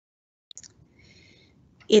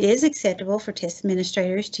 It is acceptable for test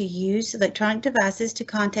administrators to use electronic devices to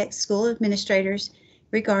contact school administrators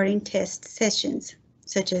regarding test sessions,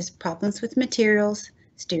 such as problems with materials,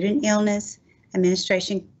 student illness,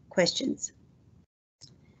 administration questions.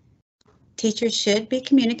 Teachers should be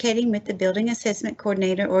communicating with the building assessment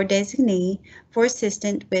coordinator or designee for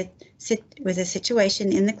assistance with a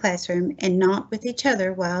situation in the classroom and not with each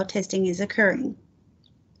other while testing is occurring.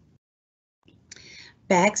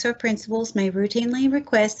 BACs or principals may routinely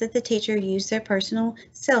request that the teacher use their personal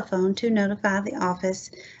cell phone to notify the office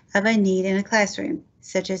of a need in a classroom,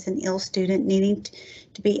 such as an ill student needing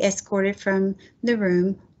to be escorted from the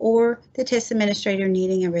room or the test administrator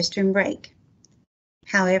needing a restroom break.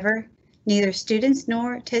 However, neither students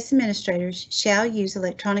nor test administrators shall use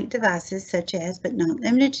electronic devices such as, but not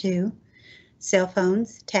limited to, cell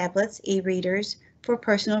phones, tablets, e-readers for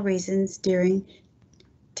personal reasons during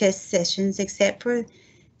test sessions, except for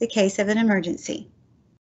the case of an emergency.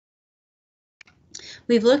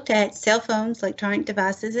 We've looked at cell phones, electronic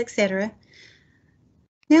devices, etc.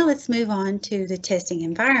 Now let's move on to the testing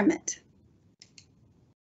environment.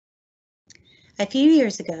 A few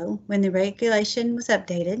years ago, when the regulation was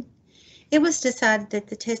updated, it was decided that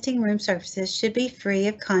the testing room surfaces should be free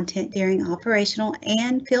of content during operational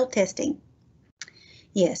and field testing.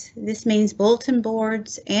 Yes, this means bulletin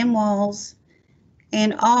boards and walls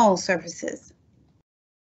and all surfaces.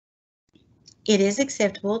 It is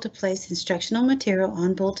acceptable to place instructional material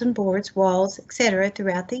on bulletin boards, walls, etc.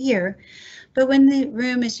 throughout the year, but when the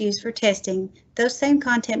room is used for testing, those same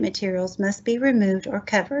content materials must be removed or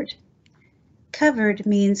covered. Covered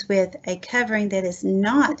means with a covering that is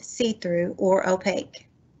not see-through or opaque.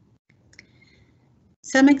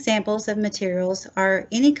 Some examples of materials are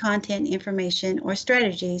any content, information, or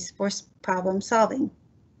strategies for problem solving.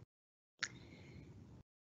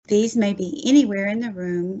 These may be anywhere in the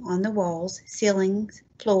room, on the walls, ceilings,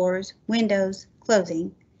 floors, windows,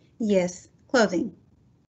 clothing. Yes, clothing.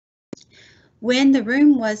 When the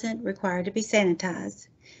room wasn't required to be sanitized,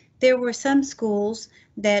 there were some schools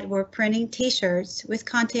that were printing t-shirts with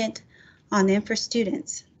content on them for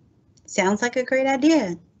students. Sounds like a great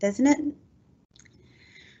idea, doesn't it?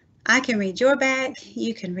 I can read your back,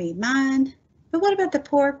 you can read mine, but what about the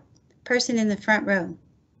poor person in the front row?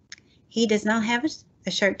 He does not have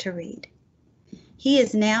a shirt to read. He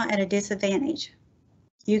is now at a disadvantage.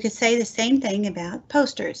 You could say the same thing about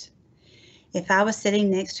posters. If I was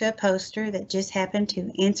sitting next to a poster that just happened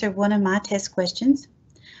to answer one of my test questions,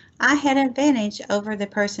 I had an advantage over the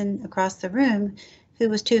person across the room who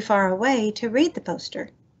was too far away to read the poster.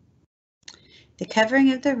 The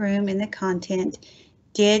covering of the room and the content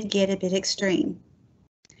did get a bit extreme.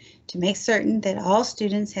 To make certain that all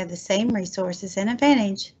students have the same resources and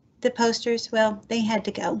advantage, the posters, well, they had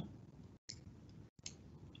to go.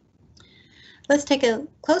 Let's take a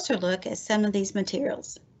closer look at some of these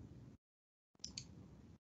materials.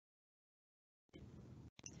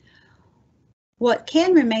 What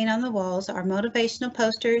can remain on the walls are motivational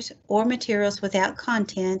posters or materials without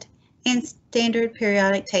content and standard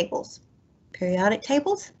periodic tables. Periodic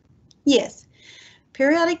tables? Yes,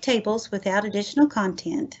 periodic tables without additional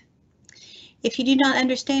content. If you do not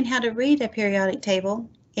understand how to read a periodic table,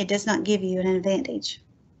 it does not give you an advantage.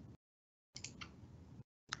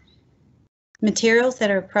 Materials that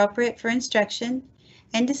are appropriate for instruction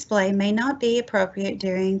and display may not be appropriate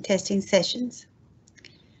during testing sessions.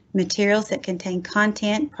 Materials that contain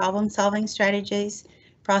content, problem-solving strategies,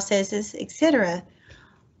 processes, etc.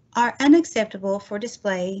 are unacceptable for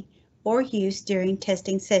display or use during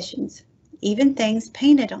testing sessions. Even things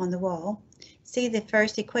painted on the wall, see the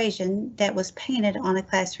first equation that was painted on a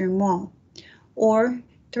classroom wall, or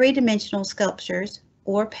three-dimensional sculptures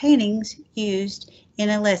or paintings used in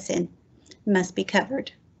a lesson must be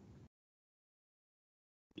covered.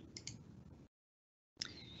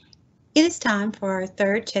 It is time for our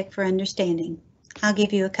third check for understanding. I'll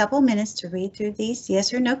give you a couple minutes to read through these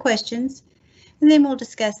yes or no questions, and then we'll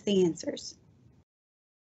discuss the answers.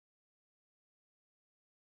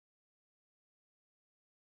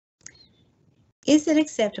 Is it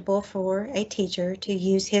acceptable for a teacher to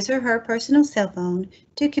use his or her personal cell phone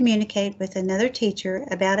to communicate with another teacher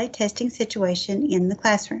about a testing situation in the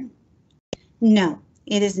classroom? No,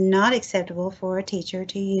 it is not acceptable for a teacher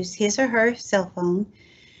to use his or her cell phone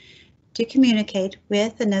to communicate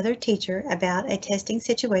with another teacher about a testing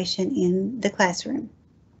situation in the classroom.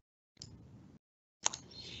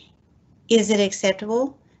 Is it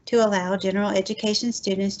acceptable to allow general education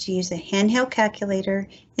students to use a handheld calculator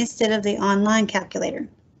instead of the online calculator?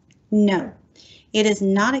 No, it is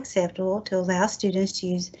not acceptable to allow students to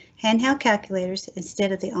use handheld calculators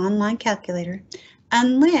instead of the online calculator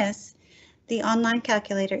unless the online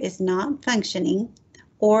calculator is not functioning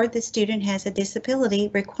or the student has a disability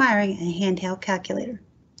requiring a handheld calculator.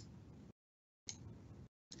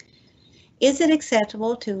 Is it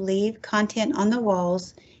acceptable to leave content on the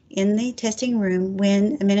walls in the testing room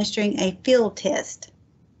when administering a field test?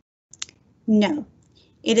 No,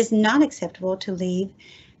 it is not acceptable to leave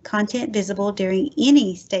content visible during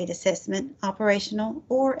any state assessment, operational,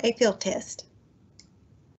 or a field test.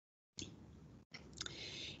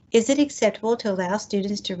 Is it acceptable to allow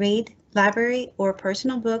students to read library or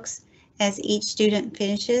personal books as each student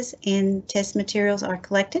finishes and test materials are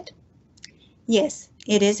collected? Yes,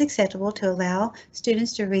 it is acceptable to allow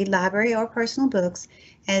students to read library or personal books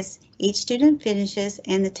as each student finishes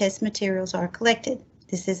and the test materials are collected.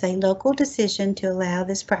 This is a local decision to allow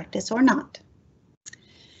this practice or not.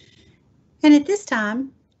 And at this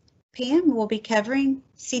time, Pam will be covering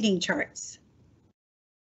seating charts.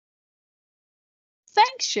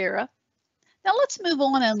 Thanks, Shara. Now let's move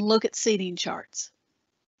on and look at seating charts.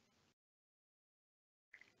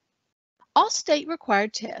 All state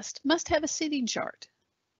required tests must have a seating chart.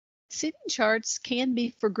 Seating charts can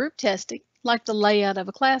be for group testing, like the layout of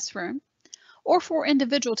a classroom, or for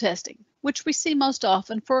individual testing, which we see most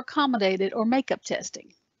often for accommodated or makeup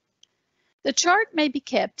testing. The chart may be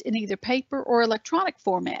kept in either paper or electronic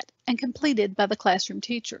format and completed by the classroom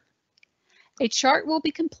teacher. A chart will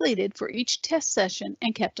be completed for each test session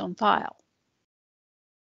and kept on file.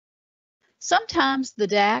 Sometimes the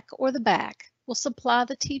DAC or the BAC will supply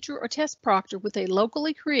the teacher or test proctor with a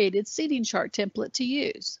locally created seating chart template to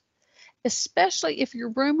use, especially if your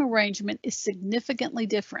room arrangement is significantly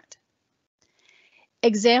different.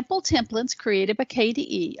 Example templates created by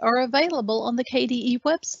KDE are available on the KDE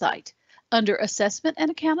website under Assessment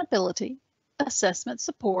and Accountability, Assessment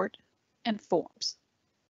Support, and Forms.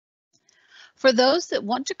 For those that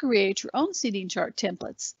want to create your own seating chart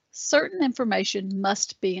templates, certain information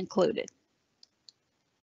must be included.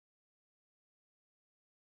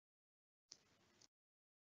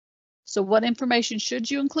 So what information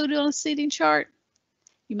should you include on a seating chart?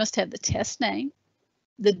 You must have the test name,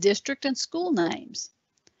 the district and school names,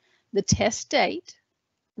 the test date,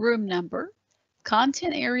 room number,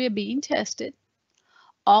 content area being tested,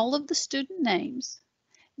 all of the student names,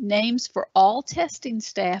 names for all testing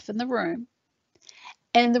staff in the room,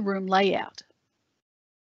 and the room layout.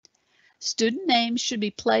 Student names should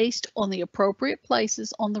be placed on the appropriate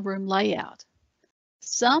places on the room layout.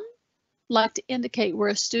 Some like to indicate where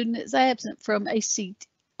a student is absent from a seat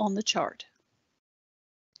on the chart.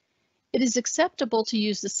 It is acceptable to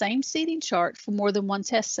use the same seating chart for more than one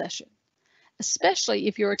test session, especially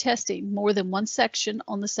if you are testing more than one section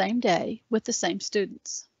on the same day with the same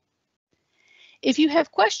students. If you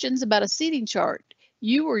have questions about a seating chart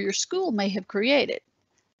you or your school may have created,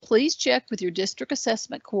 please check with your district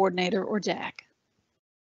assessment coordinator or DAC.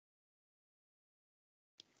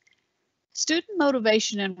 Student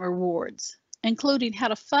motivation and rewards, including how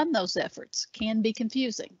to fund those efforts, can be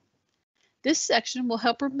confusing. This section will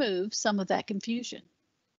help remove some of that confusion.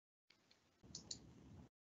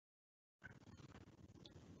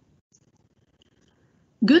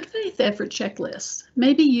 Good faith effort checklists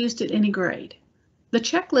may be used at any grade. The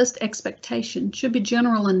checklist expectation should be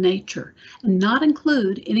general in nature and not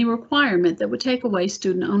include any requirement that would take away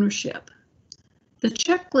student ownership. The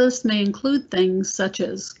checklist may include things such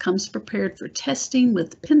as comes prepared for testing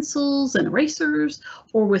with pencils and erasers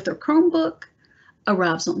or with their Chromebook,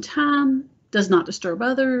 arrives on time, does not disturb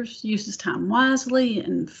others, uses time wisely,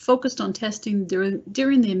 and focused on testing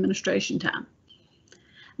during the administration time.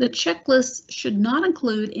 The checklist should not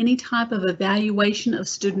include any type of evaluation of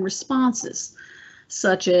student responses,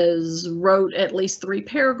 such as wrote at least 3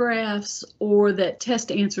 paragraphs or that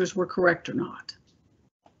test answers were correct or not.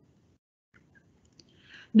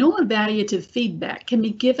 No evaluative feedback can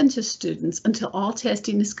be given to students until all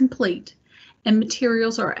testing is complete and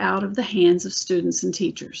materials are out of the hands of students and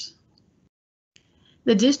teachers.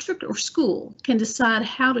 The district or school can decide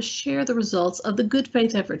how to share the results of the good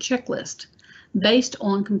faith effort checklist based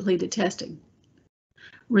on completed testing.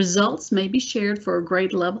 Results may be shared for a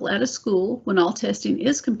grade level at a school when all testing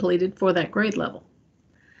is completed for that grade level.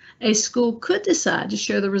 A school could decide to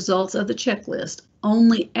share the results of the checklist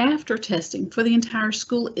only after testing for the entire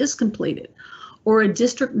school is completed, or a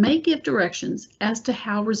district may give directions as to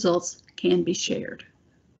how results can be shared.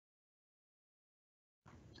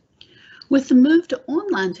 With the move to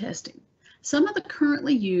online testing, some of the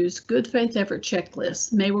currently used good faith effort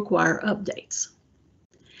checklists may require updates.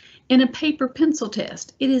 In a paper pencil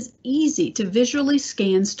test, it is easy to visually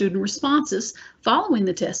scan student responses following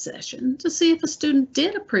the test session to see if a student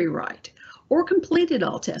did a pre-write or completed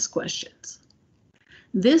all test questions.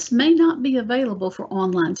 This may not be available for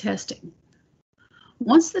online testing.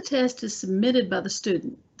 Once the test is submitted by the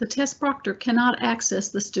student, the test proctor cannot access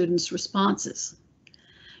the student's responses.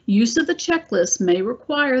 Use of the checklist may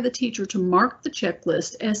require the teacher to mark the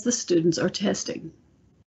checklist as the students are testing.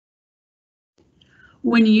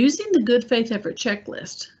 When using the good faith effort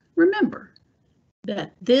checklist, remember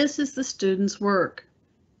that this is the student's work,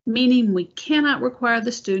 meaning we cannot require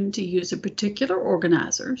the student to use a particular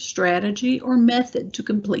organizer, strategy, or method to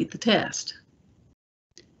complete the test.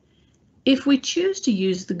 If we choose to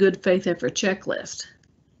use the good faith effort checklist,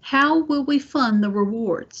 how will we fund the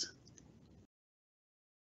rewards?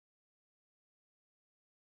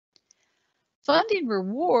 Funding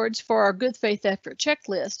rewards for our good faith effort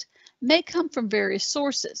checklist may come from various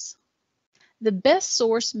sources. The best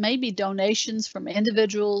source may be donations from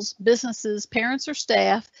individuals, businesses, parents, or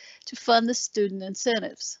staff to fund the student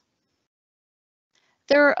incentives.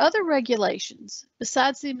 There are other regulations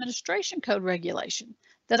besides the Administration Code regulation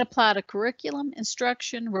that apply to curriculum,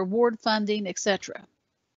 instruction, reward funding, etc.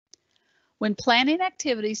 When planning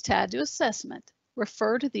activities tied to assessment,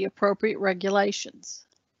 refer to the appropriate regulations.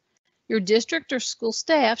 Your district or school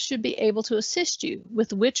staff should be able to assist you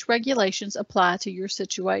with which regulations apply to your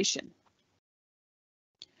situation.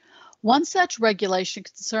 One such regulation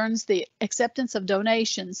concerns the acceptance of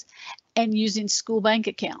donations and using school bank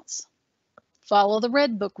accounts. Follow the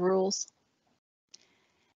Red Book rules.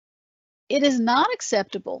 It is not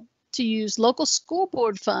acceptable to use local school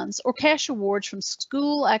board funds or cash awards from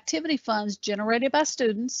school activity funds generated by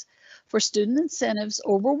students for student incentives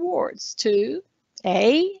or rewards to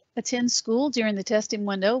A, attend school during the testing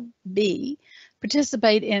window, B,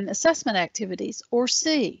 participate in assessment activities, or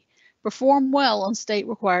C, perform well on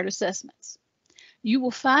state-required assessments. You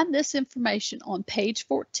will find this information on page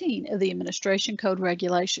 14 of the Administration Code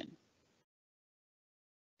regulation.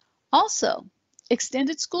 Also,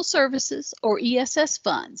 extended school services or ESS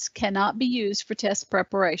funds cannot be used for test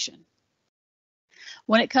preparation.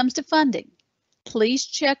 When it comes to funding, please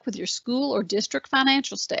check with your school or district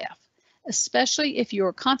financial staff, especially if you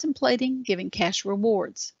are contemplating giving cash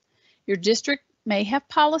rewards. Your district may have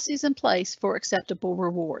policies in place for acceptable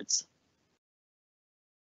rewards.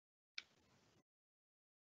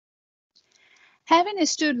 Having a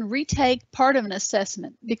student retake part of an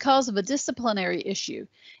assessment because of a disciplinary issue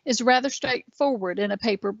is rather straightforward in a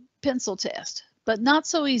paper pencil test, but not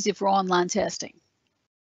so easy for online testing.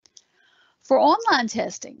 For online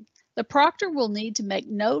testing, the proctor will need to make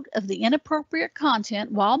note of the inappropriate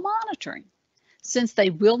content while monitoring, since they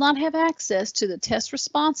will not have access to the test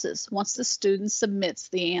responses once the student submits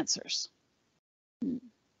the answers.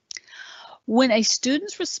 When a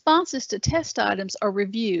student's responses to test items are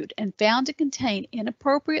reviewed and found to contain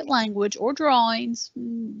inappropriate language or drawings,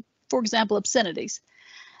 for example, obscenities,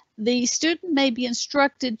 the student may be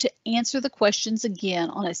instructed to answer the questions again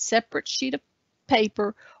on a separate sheet of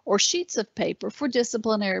paper or sheets of paper for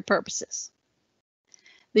disciplinary purposes.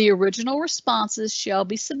 The original responses shall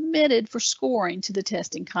be submitted for scoring to the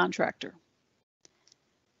testing contractor.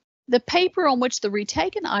 The paper on which the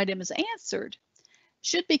retaken item is answered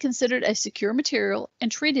should be considered a secure material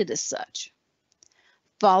and treated as such.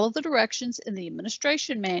 Follow the directions in the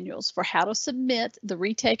administration manuals for how to submit the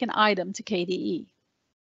retaken item to KDE.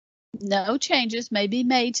 No changes may be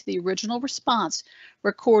made to the original response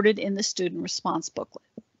recorded in the student response booklet.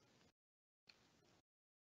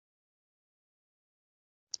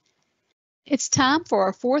 It's time for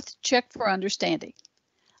our fourth check for understanding.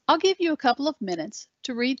 I'll give you a couple of minutes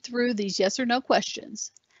to read through these yes or no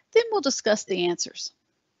questions, then we'll discuss the answers.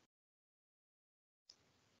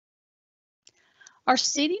 Are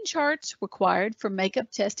seating charts required for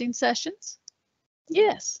makeup testing sessions?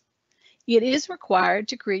 Yes. It is required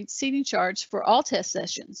to create seating charts for all test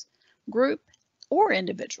sessions, group or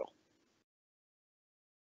individual.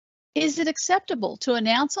 Is it acceptable to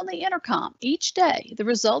announce on the intercom each day the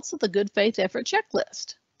results of the good faith effort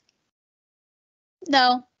checklist?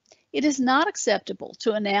 No, it is not acceptable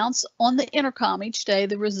to announce on the intercom each day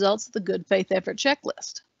the results of the good faith effort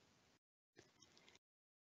checklist.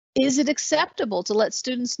 Is it acceptable to let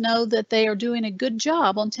students know that they are doing a good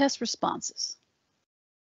job on test responses?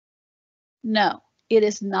 No, it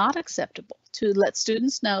is not acceptable to let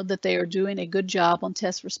students know that they are doing a good job on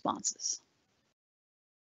test responses.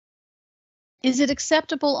 Is it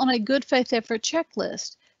acceptable on a good faith effort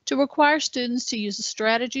checklist to require students to use a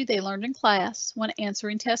strategy they learned in class when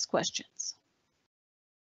answering test questions?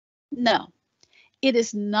 No, it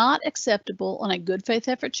is not acceptable on a good faith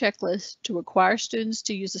effort checklist to require students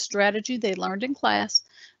to use a strategy they learned in class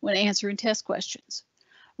when answering test questions.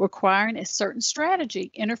 Requiring a certain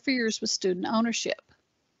strategy interferes with student ownership.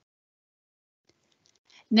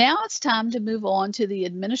 Now it's time to move on to the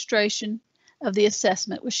administration of the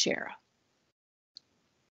assessment with Shara.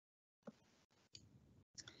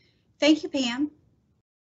 Thank you, Pam.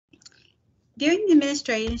 During the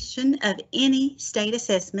administration of any state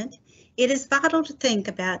assessment, it is vital to think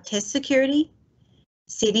about test security,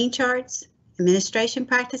 seating charts, administration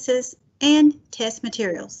practices, and test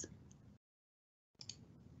materials.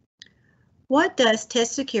 What does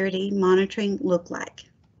test security monitoring look like?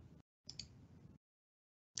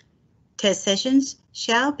 Test sessions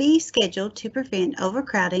shall be scheduled to prevent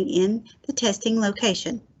overcrowding in the testing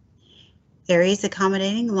location. Areas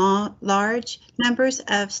accommodating large numbers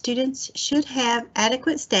of students should have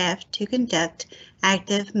adequate staff to conduct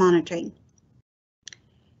active monitoring.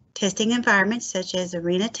 Testing environments such as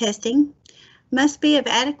arena testing must be of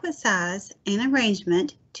adequate size and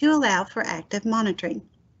arrangement to allow for active monitoring.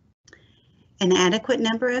 An adequate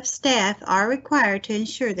number of staff are required to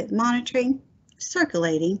ensure that monitoring,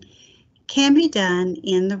 circulating, can be done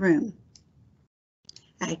in the room.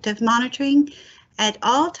 Active monitoring at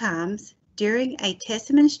all times during a test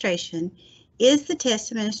administration is the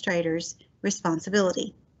test administrator's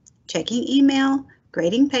responsibility. Checking email,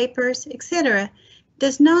 grading papers, etc.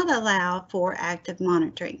 does not allow for active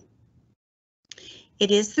monitoring. It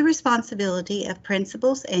is the responsibility of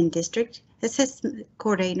principals and district assessment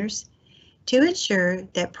coordinators to ensure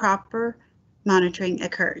that proper monitoring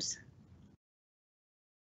occurs.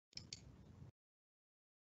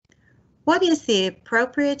 What is the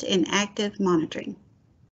appropriate and active monitoring?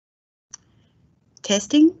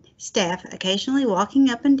 Testing staff occasionally walking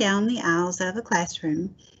up and down the aisles of a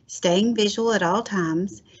classroom, staying visual at all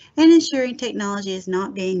times, and ensuring technology is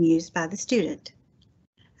not being used by the student.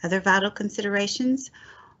 Other vital considerations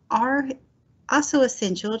are also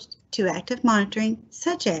essential to active monitoring,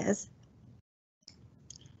 such as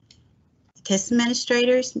test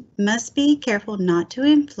administrators must be careful not to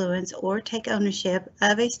influence or take ownership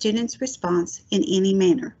of a student's response in any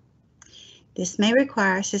manner. This may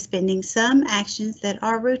require suspending some actions that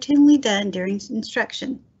are routinely done during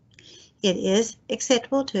instruction. It is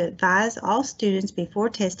acceptable to advise all students before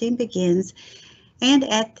testing begins and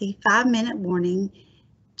at the 5-minute warning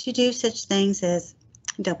to do such things as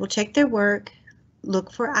double check their work,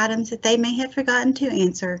 look for items that they may have forgotten to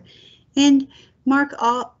answer, and mark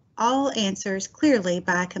all answers clearly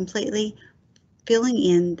by completely filling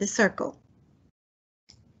in the circle.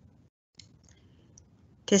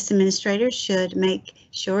 Test administrators should make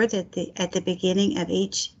sure that at the beginning of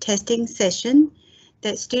each testing session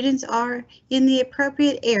that students are in the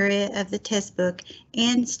appropriate area of the test book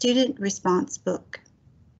and student response book.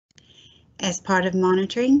 As part of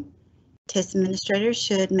monitoring, test administrators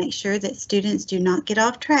should make sure that students do not get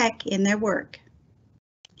off track in their work.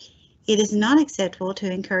 It is not acceptable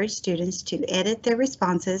to encourage students to edit their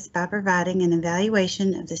responses by providing an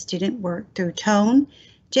evaluation of the student work through tone,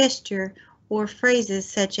 gesture, or phrases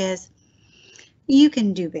such as, "You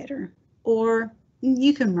can do better," or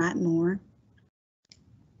 "You can write more."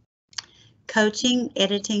 Coaching,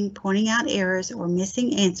 editing, pointing out errors or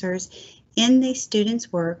missing answers in the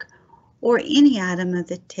student's work or any item of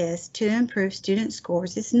the test to improve student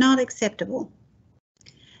scores is not acceptable.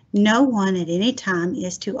 No one at any time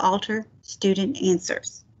is to alter student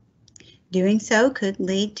answers. Doing so could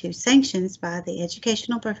lead to sanctions by the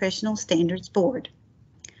Educational Professional Standards Board.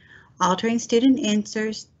 Altering student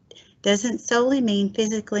answers doesn't solely mean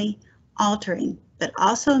physically altering, but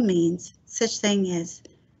also means such thing as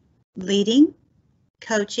leading,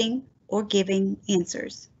 coaching, or giving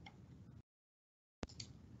answers.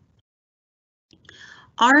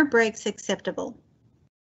 Are breaks acceptable?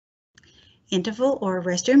 Interval or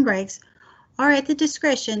restroom breaks are at the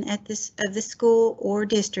discretion of the school or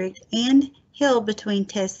district and held between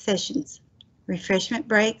test sessions. Refreshment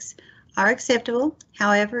breaks are acceptable.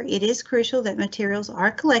 However, it is crucial that materials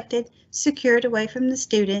are collected, secured away from the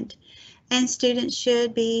student, and students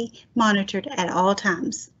should be monitored at all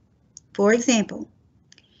times. For example,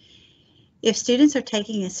 if students are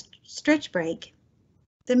taking a stretch break,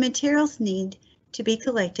 the materials need to be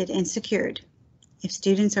collected and secured. If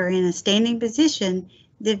students are in a standing position,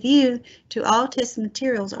 the view to all test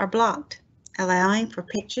materials are blocked, allowing for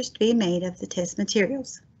pictures to be made of the test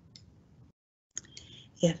materials.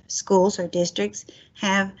 If schools or districts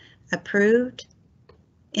have approved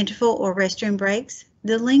interval or restroom breaks,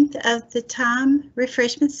 the length of the time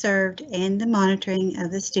refreshments served and the monitoring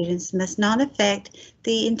of the students must not affect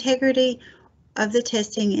the integrity of the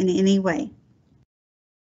testing in any way.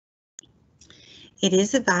 It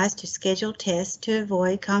is advised to schedule tests to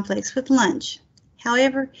avoid conflicts with lunch.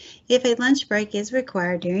 However, if a lunch break is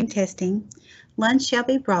required during testing, lunch shall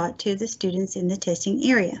be brought to the students in the testing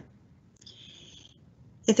area.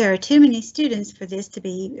 If there are too many students for this to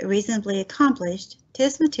be reasonably accomplished,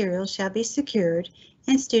 test materials shall be secured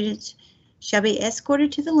and students shall be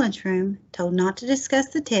escorted to the lunchroom, told not to discuss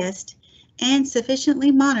the test, and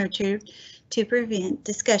sufficiently monitored to prevent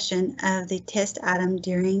discussion of the test item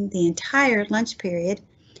during the entire lunch period,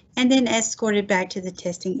 and then escorted back to the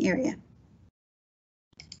testing area.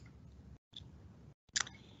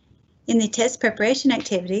 In the test preparation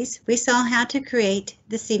activities, we saw how to create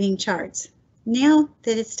the seating charts. Now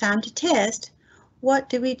that it's time to test, what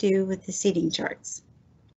do we do with the seating charts?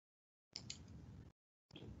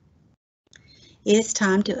 It is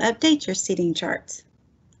time to update your seating charts.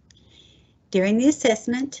 During the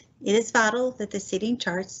assessment, it is vital that the seating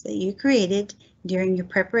charts that you created during your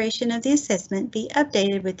preparation of the assessment be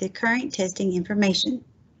updated with the current testing information.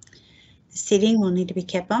 The seating will need to be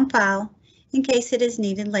kept on file in case it is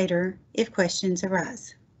needed later if questions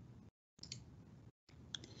arise.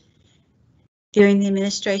 During the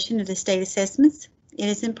administration of the state assessments, it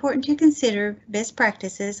is important to consider best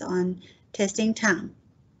practices on testing time,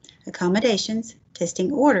 accommodations,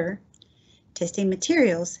 testing order, testing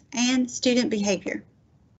materials, and student behavior.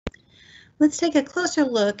 Let's take a closer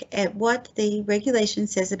look at what the regulation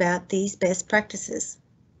says about these best practices.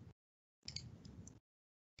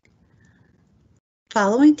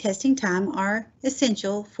 Following testing time are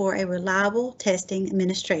essential for a reliable testing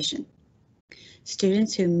administration.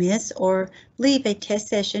 Students who miss or leave a test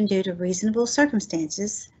session due to reasonable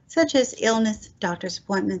circumstances, such as illness, doctor's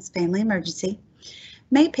appointments, family emergency,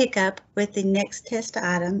 may pick up with the next test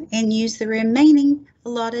item and use the remaining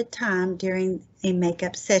allotted time during a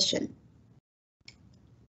makeup session.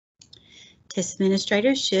 Test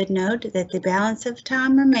administrators should note that the balance of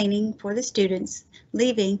time remaining for the students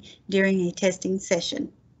leaving during a testing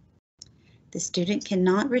session. The student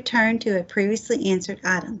cannot return to a previously answered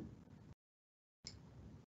item.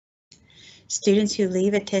 Students who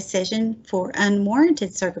leave a test session for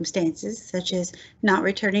unwarranted circumstances, such as not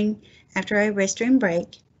returning after a restroom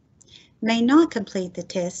break, may not complete the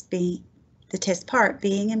test part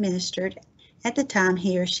being administered at the time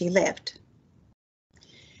he or she left.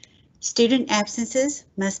 Student absences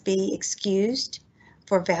must be excused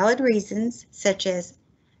for valid reasons, such as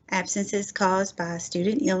absences caused by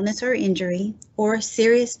student illness or injury, or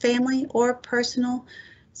serious family or personal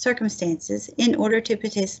circumstances in order to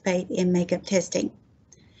participate in makeup testing.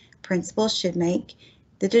 Principals should make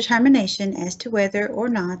the determination as to whether or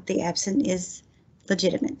not the absence is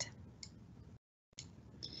legitimate.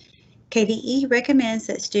 KDE recommends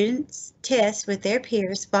that students test with their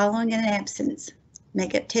peers following an absence.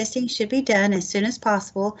 Makeup testing should be done as soon as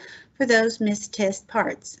possible for those missed test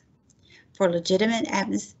parts. For legitimate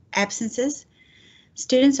absences,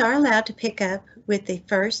 students are allowed to pick up with the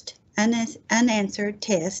first unanswered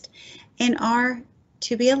test and are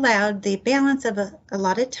to be allowed the balance of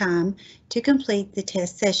allotted time to complete the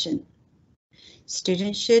test session.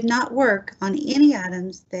 Students should not work on any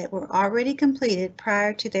items that were already completed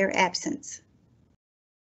prior to their absence.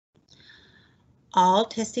 All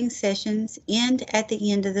testing sessions end at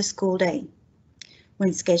the end of the school day. When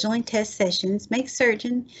scheduling test sessions, make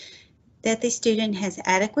certain that the student has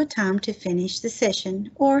adequate time to finish the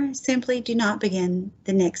session or simply do not begin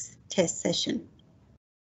the next test session.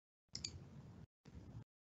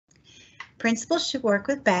 Principals should work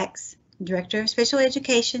with BACS, Director of Special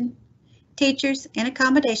Education, teachers, and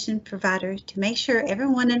accommodation providers to make sure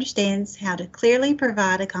everyone understands how to clearly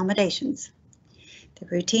provide accommodations. The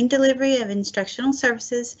routine delivery of instructional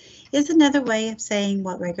services is another way of saying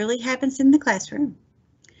what regularly happens in the classroom.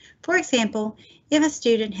 For example, if a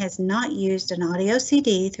student has not used an audio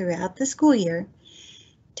CD throughout the school year,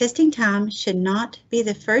 testing time should not be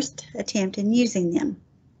the first attempt in using them.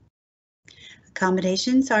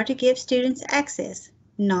 Accommodations are to give students access,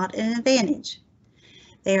 not an advantage.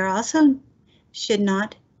 They are also should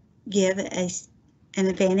not give an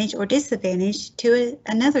advantage or disadvantage to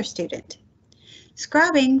another student.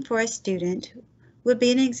 Scribing for a student would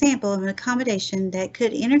be an example of an accommodation that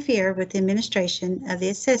could interfere with the administration of the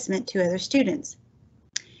assessment to other students.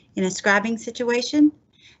 In a scribing situation,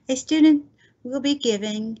 a student will be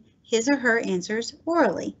giving his or her answers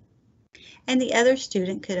orally, and the other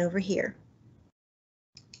student could overhear.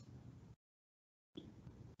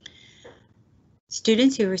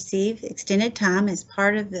 Students who receive extended time as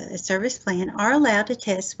part of the service plan are allowed to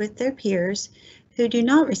test with their peers who do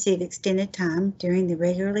not receive extended time during the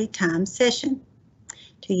regularly timed session.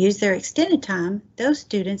 To use their extended time, those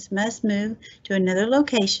students must move to another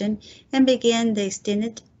location and begin the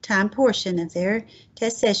extended time portion of their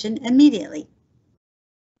test session immediately.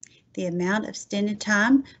 The amount of extended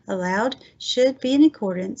time allowed should be in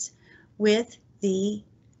accordance with the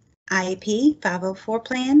IEP 504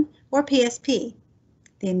 plan or PSP.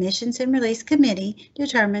 The Admissions and Release Committee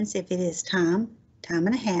determines if it is time, time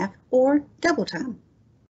and a half, or double time.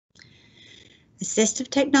 Assistive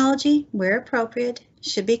technology, where appropriate,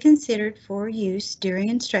 should be considered for use during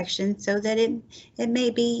instruction so that it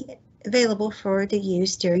may be available for the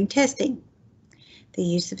use during testing. The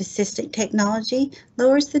use of assistive technology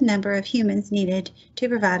lowers the number of humans needed to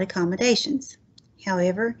provide accommodations.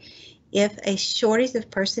 However, if a shortage of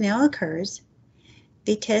personnel occurs,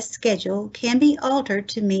 the test schedule can be altered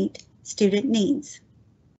to meet student needs.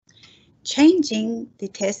 Changing the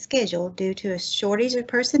test schedule due to a shortage of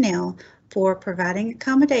personnel for providing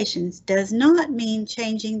accommodations does not mean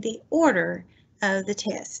changing the order of the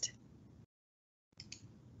test.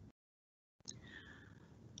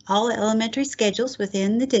 All elementary schedules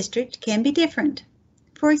within the district can be different.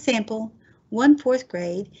 For example, one fourth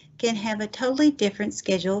grade can have a totally different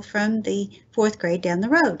schedule from the fourth grade down the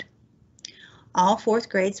road. All fourth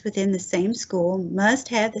grades within the same school must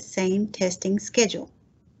have the same testing schedule.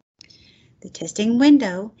 The testing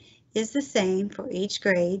window is the same for each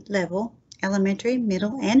grade level, elementary,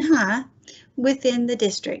 middle, and high, within the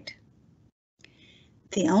district.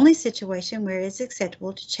 The only situation where it is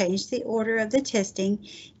acceptable to change the order of the testing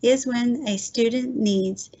is when a student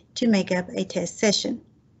needs to make up a test session.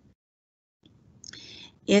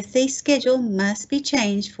 If the schedule must be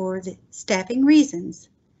changed for the staffing reasons,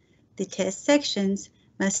 the test sections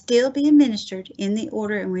must still be administered in the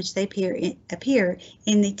order in which they appear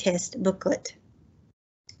in the test booklet.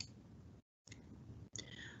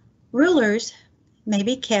 Rulers may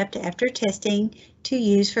be kept after testing to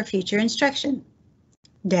use for future instruction.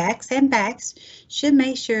 DACs and BACs should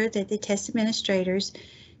make sure that the test administrators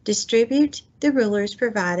distribute the rulers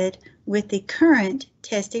provided with the current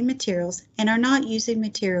testing materials and are not using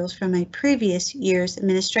materials from a previous year's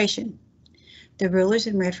administration. The rulers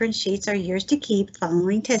and reference sheets are yours to keep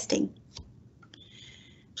following testing.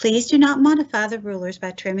 Please do not modify the rulers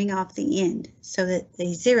by trimming off the end so that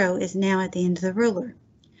the 0 is now at the end of the ruler.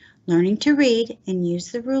 Learning to read and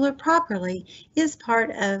use the ruler properly is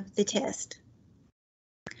part of the test.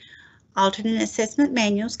 Alternate assessment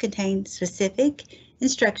manuals contain specific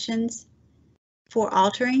instructions for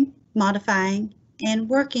altering, modifying, and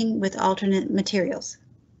working with alternate materials.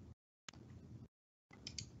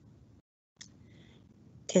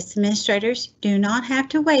 Test administrators do not have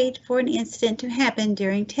to wait for an incident to happen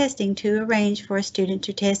during testing to arrange for a student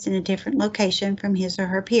to test in a different location from his or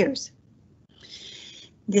her peers.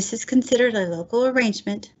 This is considered a local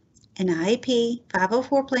arrangement. An IEP,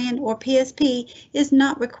 504 plan, or PSP is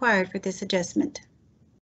not required for this adjustment.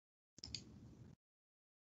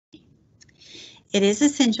 It is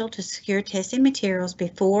essential to secure testing materials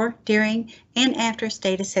before, during, and after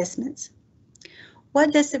state assessments.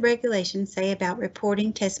 What does the regulation say about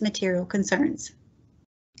reporting test material concerns?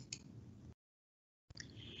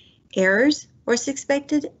 Errors or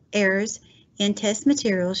suspected errors in test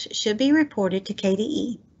materials should be reported to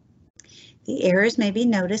KDE. The errors may be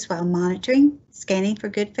noticed while monitoring, scanning for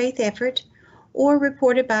good faith effort, or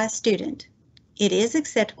reported by a student. It is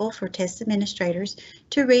acceptable for test administrators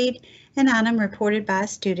to read an item reported by a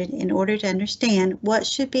student in order to understand what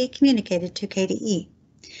should be communicated to KDE.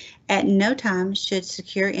 At no time should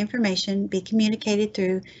secure information be communicated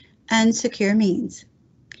through unsecure means.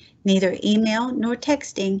 Neither email nor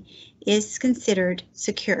texting is considered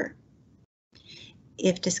secure.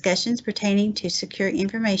 If discussions pertaining to secure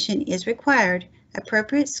information is required,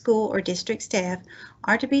 appropriate school or district staff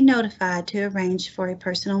are to be notified to arrange for a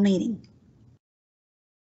personal meeting.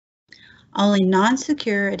 Only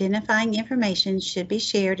non-secure identifying information should be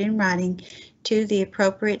shared in writing to the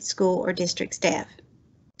appropriate school or district staff.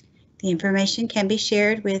 The information can be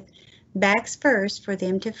shared with BACs first for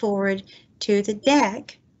them to forward to the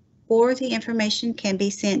DAC, or the information can be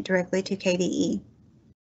sent directly to KDE.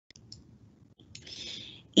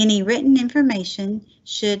 Any written information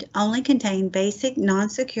should only contain basic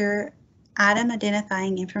non-secure item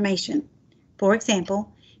identifying information. For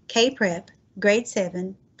example, K-Prep, Grade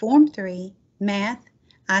 7, Form 3, Math,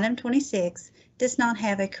 Item 26 does not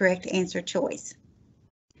have a correct answer choice.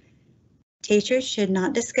 Teachers should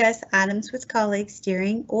not discuss items with colleagues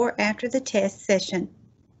during or after the test session.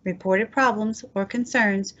 Reported problems or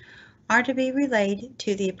concerns are to be relayed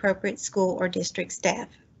to the appropriate school or district staff.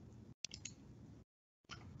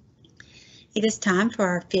 It is time for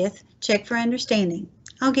our fifth check for understanding.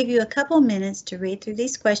 I'll give you a couple minutes to read through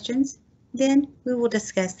these questions, then we will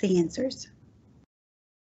discuss the answers.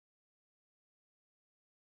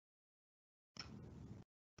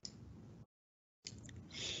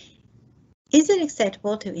 Is it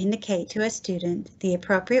acceptable to indicate to a student the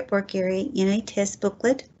appropriate work area in a test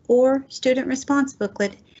booklet or student response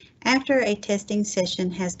booklet after a testing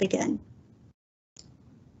session has begun?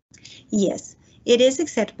 Yes, it is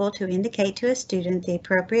acceptable to indicate to a student the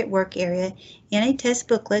appropriate work area in a test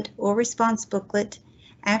booklet or response booklet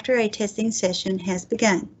after a testing session has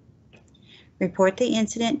begun. Report the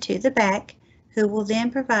incident to the BAC, who will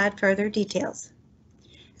then provide further details.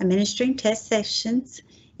 Administering test sessions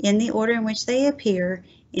in the order in which they appear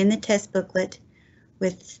in the test booklet,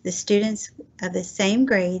 with the students of the same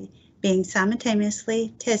grade being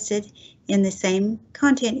simultaneously tested in the same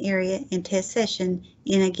content area and test session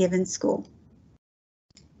in a given school.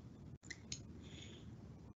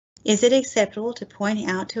 Is it acceptable to point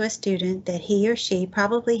out to a student that he or she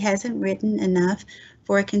probably hasn't written enough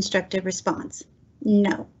for a constructive response?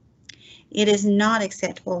 No. It is not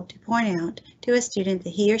acceptable to point out to a student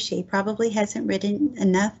that he or she probably hasn't written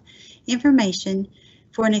enough information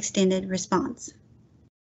for an extended response.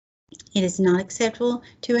 It is not acceptable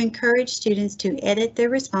to encourage students to edit their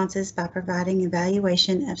responses by providing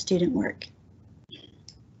evaluation of student work.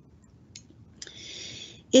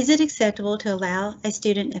 Is it acceptable to allow a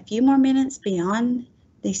student a few more minutes beyond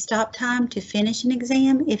the stop time to finish an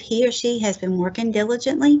exam if he or she has been working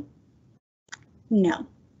diligently? No.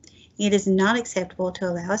 It is not acceptable to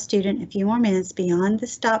allow a student a few more minutes beyond the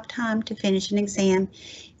stop time to finish an exam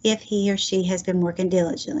if he or she has been working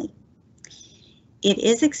diligently. It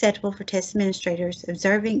is acceptable for test administrators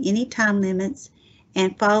observing any time limits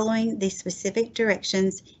and following the specific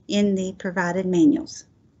directions in the provided manuals.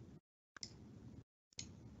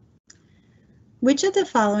 Which of the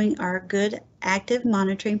following are good active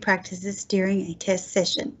monitoring practices during a test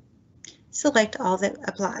session? Select all that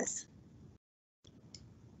applies.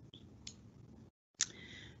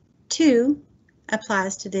 2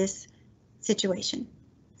 applies to this situation.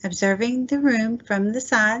 Observing the room from the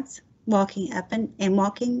sides, walking up and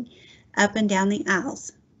down the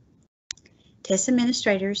aisles. Test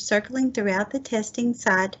administrators circling throughout the testing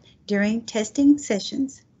site during testing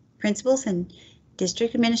sessions. Principals and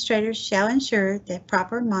district administrators shall ensure that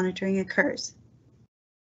proper monitoring occurs.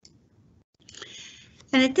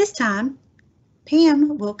 And at this time,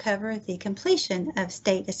 Pam will cover the completion of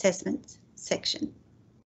state assessments section.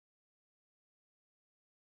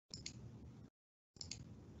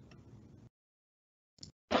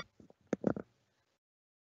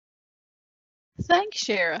 Thanks,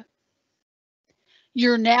 Shara.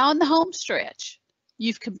 You're now in the home stretch.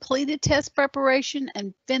 You've completed test preparation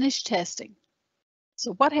and finished testing.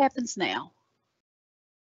 So what happens now?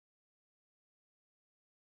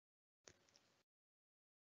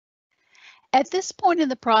 At this point in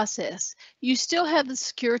the process, you still have the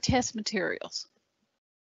secure test materials.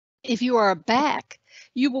 If you are a BAC,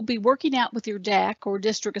 you will be working out with your DAC or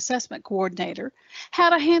District Assessment Coordinator how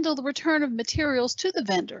to handle the return of materials to the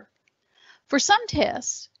vendor. For some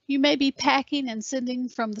tests, you may be packing and sending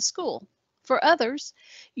from the school. For others,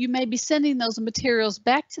 you may be sending those materials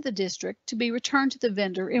back to the district to be returned to the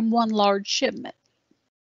vendor in one large shipment.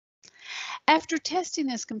 After testing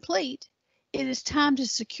is complete, it is time to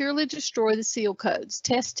securely destroy the seal codes,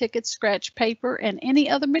 test tickets, scratch paper, and any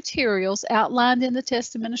other materials outlined in the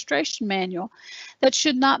test administration manual that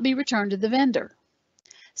should not be returned to the vendor.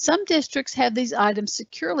 Some districts have these items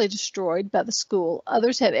securely destroyed by the school.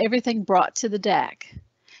 Others have everything brought to the DAC.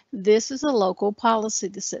 This is a local policy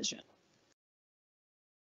decision.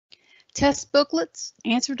 Test booklets,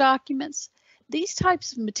 answer documents, these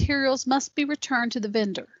types of materials must be returned to the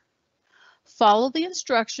vendor. Follow the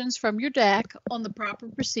instructions from your DAC on the proper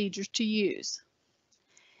procedures to use.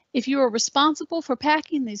 If you are responsible for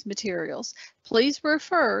packing these materials, please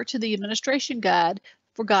refer to the administration guide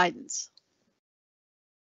for guidance.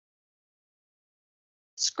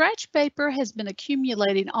 Scratch paper has been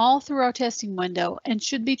accumulating all through our testing window and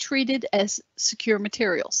should be treated as secure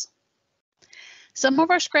materials. Some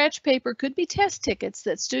of our scratch paper could be test tickets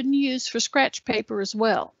that students use for scratch paper as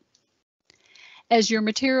well. As your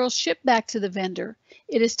materials ship back to the vendor,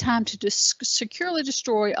 it is time to securely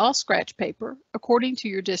destroy all scratch paper according to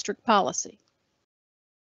your district policy.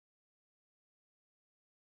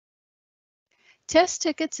 Test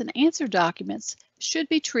tickets and answer documents should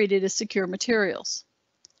be treated as secure materials.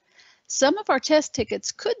 Some of our test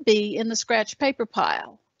tickets could be in the scratch paper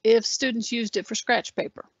pile if students used it for scratch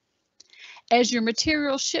paper. As your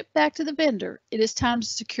materials ship back to the vendor, it is time to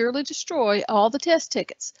securely destroy all the test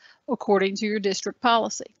tickets according to your district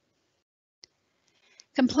policy.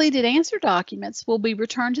 Completed answer documents will be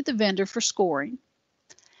returned to the vendor for scoring.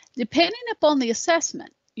 Depending upon the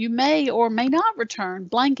assessment, you may or may not return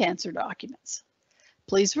blank answer documents.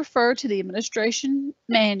 Please refer to the administration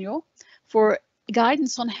manual for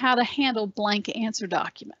guidance on how to handle blank answer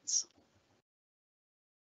documents.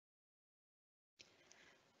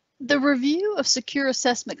 The review of secure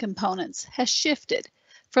assessment components has shifted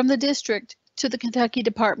from the district to the Kentucky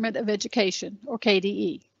Department of Education, or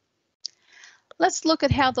KDE. Let's look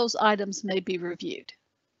at how those items may be reviewed.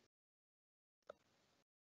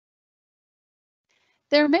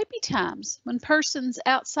 There may be times when persons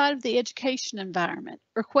outside of the education environment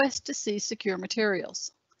request to see secure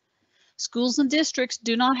materials. Schools and districts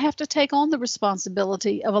do not have to take on the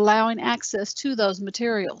responsibility of allowing access to those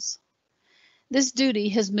materials. This duty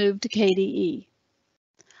has moved to KDE.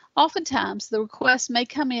 Oftentimes, the request may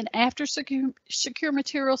come in after secure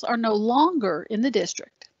materials are no longer in the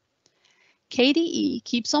district. KDE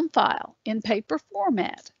keeps on file in paper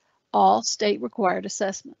format all state-required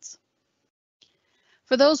assessments.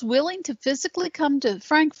 For those willing to physically come to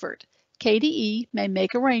Frankfort, KDE may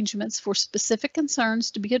make arrangements for specific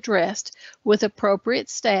concerns to be addressed with appropriate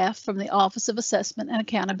staff from the Office of Assessment and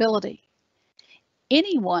Accountability.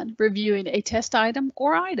 Anyone reviewing a test item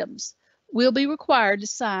or items will be required to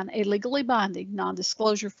sign a legally binding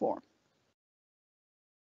non-disclosure form.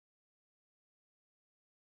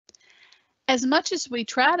 As much as we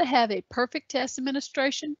try to have a perfect test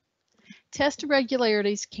administration, test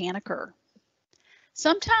irregularities can occur.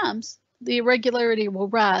 Sometimes the irregularity will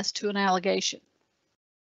rise to an allegation.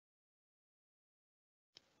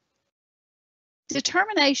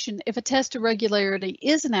 Determination if a test irregularity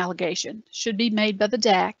is an allegation should be made by the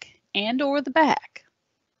DAC and/or the BAC.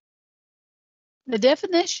 The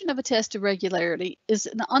definition of a test irregularity is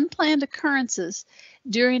an unplanned occurrences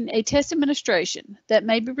during a test administration that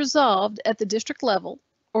may be resolved at the district level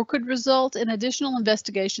or could result in additional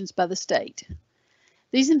investigations by the state.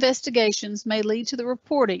 These investigations may lead to the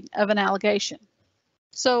reporting of an allegation.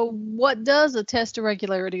 So what does a test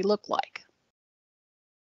irregularity look like?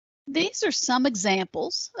 These are some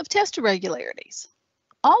examples of test irregularities.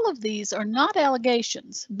 All of these are not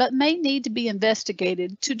allegations, but may need to be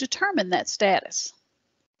investigated to determine that status.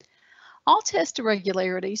 All test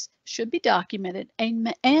irregularities should be documented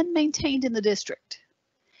and maintained in the district.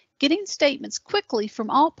 Getting statements quickly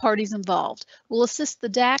from all parties involved will assist the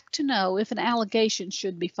DAC to know if an allegation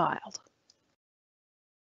should be filed.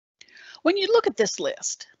 When you look at this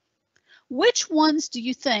list, which ones do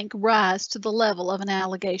you think rise to the level of an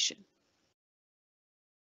allegation?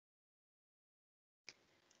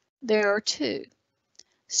 There are two.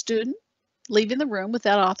 Student leaving the room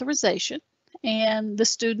without authorization and the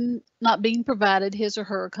student not being provided his or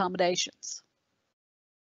her accommodations.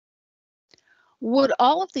 Would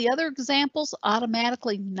all of the other examples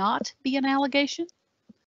automatically not be an allegation?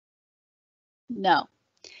 No.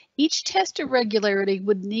 Each test irregularity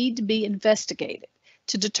would need to be investigated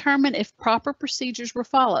to determine if proper procedures were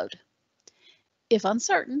followed. If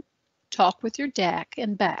uncertain, talk with your DAC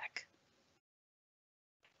and BAC.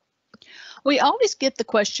 We always get the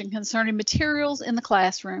question concerning materials in the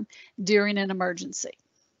classroom during an emergency.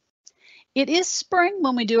 It is spring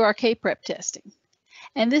when we do our K-Prep testing,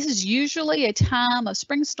 and this is usually a time of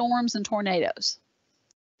spring storms and tornadoes.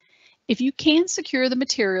 If you can secure the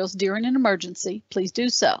materials during an emergency, please do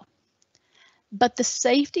so. But the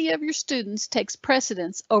safety of your students takes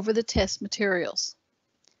precedence over the test materials.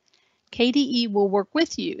 KDE will work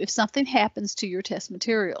with you if something happens to your test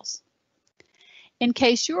materials. In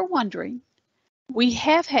case you are wondering, we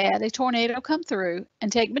have had a tornado come through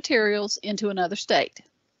and take materials into another state.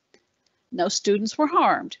 No students were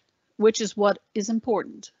harmed, which is what is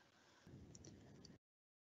important.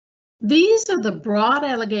 These are the broad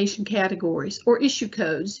allegation categories or issue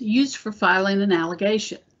codes used for filing an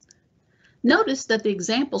allegation. Notice that the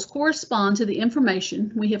examples correspond to the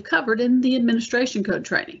information we have covered in the administration code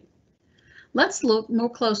training. Let's look more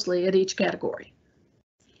closely at each category.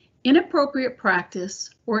 Inappropriate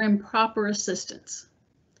practice or improper assistance.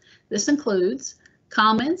 This includes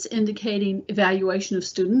comments indicating evaluation of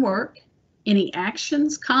student work, any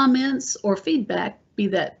actions, comments, or feedback, be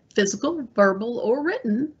that physical, verbal, or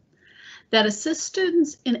written, that assist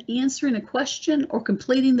students in answering a question or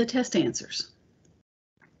completing the test answers.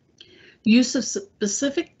 Use of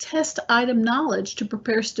specific test item knowledge to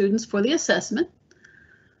prepare students for the assessment,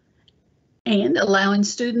 and allowing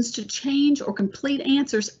students to change or complete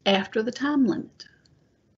answers after the time limit.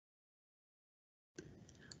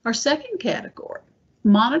 Our second category,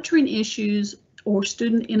 monitoring issues or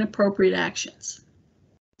student inappropriate actions.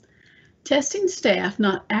 Testing staff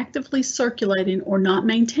not actively circulating or not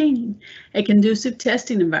maintaining a conducive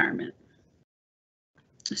testing environment.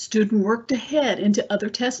 A student worked ahead into other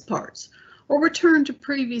test parts or returned to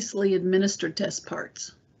previously administered test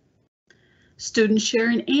parts. Students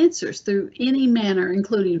sharing answers through any manner,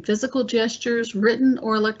 including physical gestures, written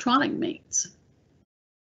or electronic means.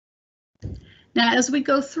 Now, as we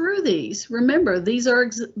go through these, remember, these are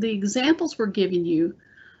the examples we're giving you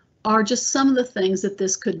are just some of the things that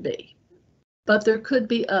this could be, but there could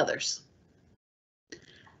be others.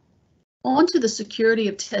 On to the security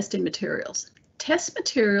of testing materials. Test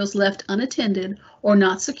materials left unattended or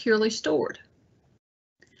not securely stored.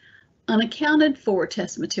 Unaccounted for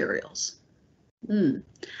test materials.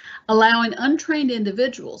 Allowing untrained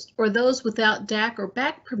individuals or those without DAC or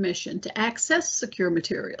BAC permission to access secure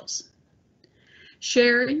materials.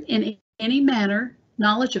 Sharing in any manner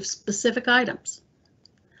knowledge of specific items.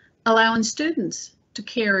 Allowing students to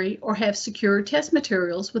carry or have secure test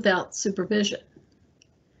materials without supervision.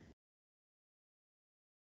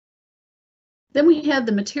 Then we have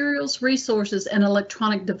the materials, resources, and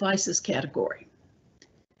electronic devices category.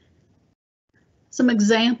 Some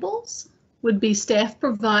examples would be staff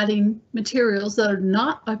providing materials that are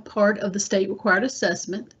not a part of the state required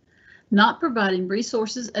assessment, not providing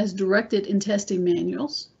resources as directed in testing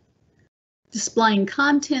manuals, displaying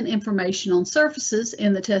content information on surfaces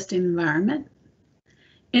in the testing environment,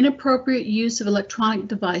 inappropriate use of electronic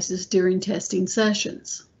devices during testing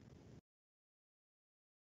sessions.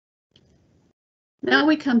 Now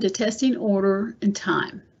we come to testing order and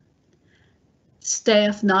time.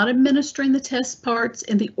 Staff not administering the test parts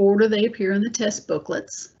in the order they appear in the test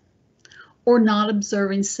booklets, or not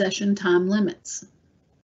observing session time limits.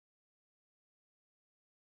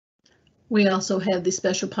 We also have the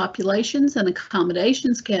special populations and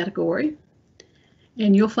accommodations category,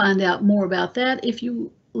 and you'll find out more about that if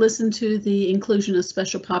you listen to the inclusion of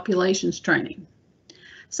special populations training.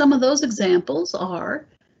 Some of those examples are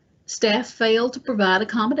staff failed to provide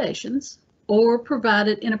accommodations or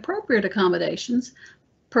provided inappropriate accommodations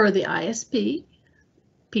per the ISP,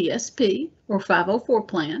 PSP, or 504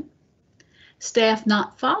 plan, staff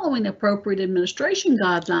not following appropriate administration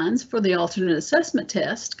guidelines for the alternate assessment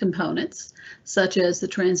test components, such as the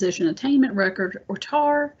transition attainment record or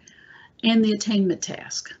TAR, and the attainment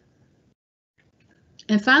task.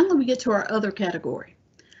 And finally, we get to our other category.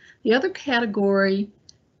 The other category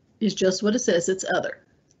is just what it says, it's other.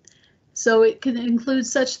 So it can include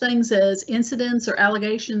such things as incidents or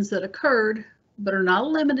allegations that occurred, but are not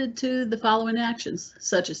limited to the following actions,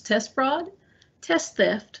 such as test fraud, test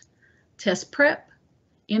theft, test prep,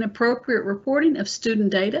 inappropriate reporting of student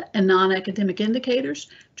data and non-academic indicators,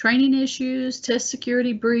 training issues, test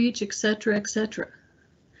security breach, etc., etc.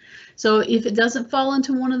 So if it doesn't fall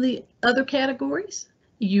into one of the other categories,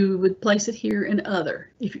 you would place it here in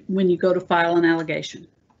other when you go to file an allegation.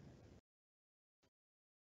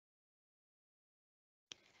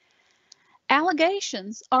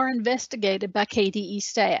 Allegations are investigated by KDE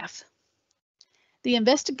staff. The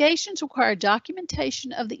investigations require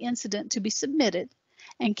documentation of the incident to be submitted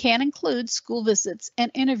and can include school visits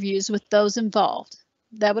and interviews with those involved.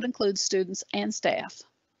 That would include students and staff.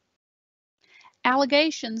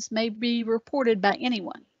 Allegations may be reported by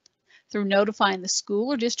anyone through notifying the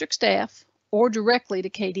school or district staff or directly to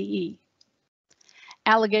KDE.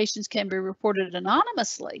 Allegations can be reported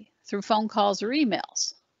anonymously through phone calls or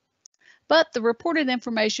emails, but the reported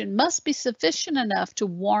information must be sufficient enough to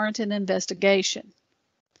warrant an investigation.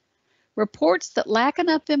 Reports that lack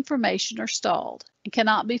enough information are stalled and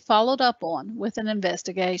cannot be followed up on with an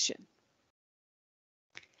investigation.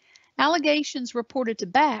 Allegations reported to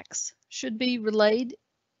BACs should be relayed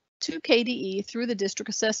to KDE through the district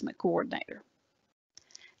assessment coordinator.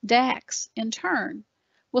 DACs, in turn,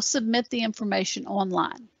 will submit the information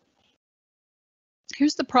online.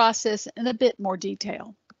 Here's the process in a bit more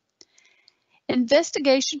detail.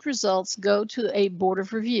 Investigation results go to a board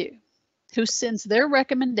of review, who sends their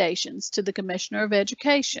recommendations to the Commissioner of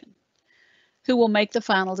Education, who will make the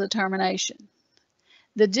final determination.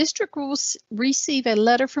 The district will receive a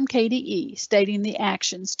letter from KDE stating the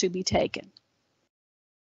actions to be taken.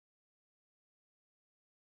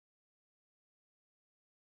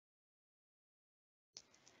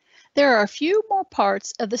 There are a few more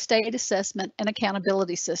parts of the state assessment and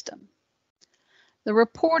accountability system. The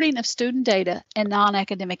reporting of student data and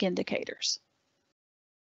non-academic indicators.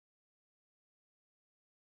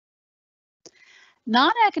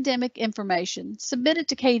 Non-academic information submitted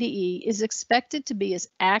to KDE is expected to be as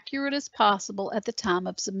accurate as possible at the time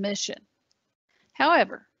of submission.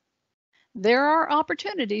 However, there are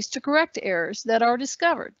opportunities to correct errors that are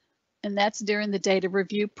discovered, and that's during the data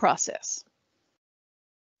review process.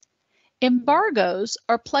 Embargoes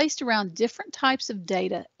are placed around different types of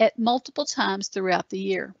data at multiple times throughout the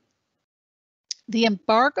year. The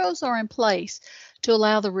embargoes are in place to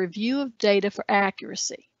allow the review of data for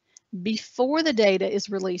accuracy before the data is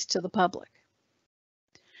released to the public.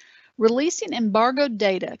 Releasing embargoed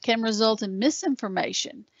data can result in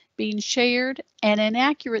misinformation being shared and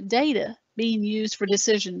inaccurate data being used for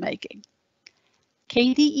decision making.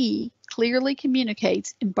 KDE clearly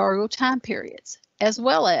communicates embargo time periods, as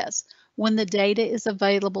well as when the data is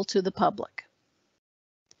available to the public.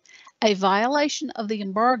 A violation of the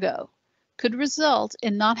embargo could result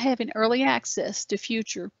in not having early access to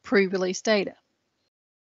future pre-release data.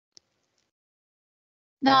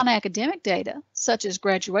 Non-academic data, such as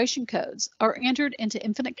graduation codes, are entered into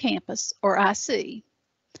Infinite Campus, or IC,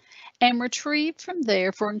 and retrieved from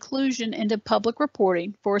there for inclusion into public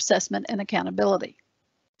reporting for assessment and accountability.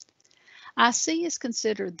 IC is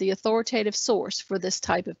considered the authoritative source for this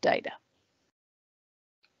type of data.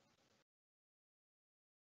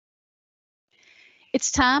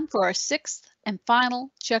 It's time for our sixth and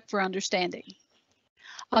final check for understanding.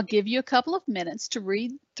 I'll give you a couple of minutes to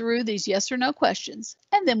read through these yes or no questions,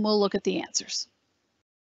 and then we'll look at the answers.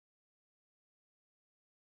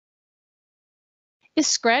 Is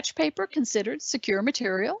scratch paper considered secure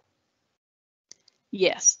material?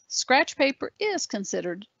 Yes, scratch paper is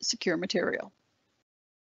considered secure material.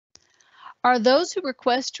 Are those who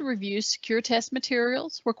request to review secure test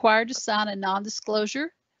materials required to sign a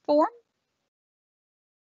non-disclosure form?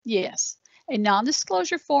 Yes, a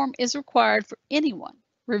non-disclosure form is required for anyone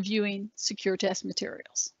reviewing secure test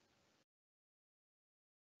materials.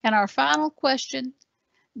 And our final question,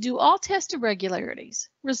 do all test irregularities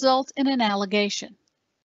result in an allegation?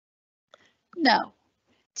 No,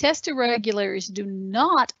 test irregularities do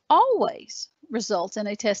not always result in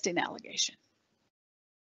a testing allegation.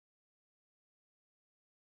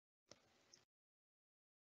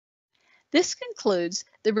 This concludes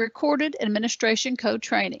the Recorded Administration Code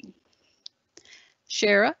training.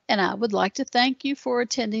 Shara and I would like to thank you for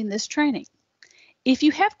attending this training. If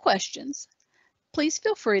you have questions, please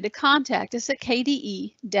feel free to contact us at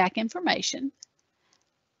KDE DAC Information,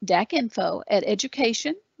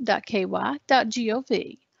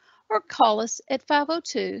 dacinfo@education.ky.gov, or call us at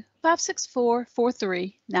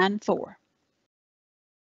 502-564-4394.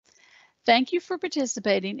 Thank you for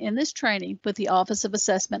participating in this training with the Office of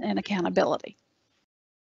Assessment and Accountability.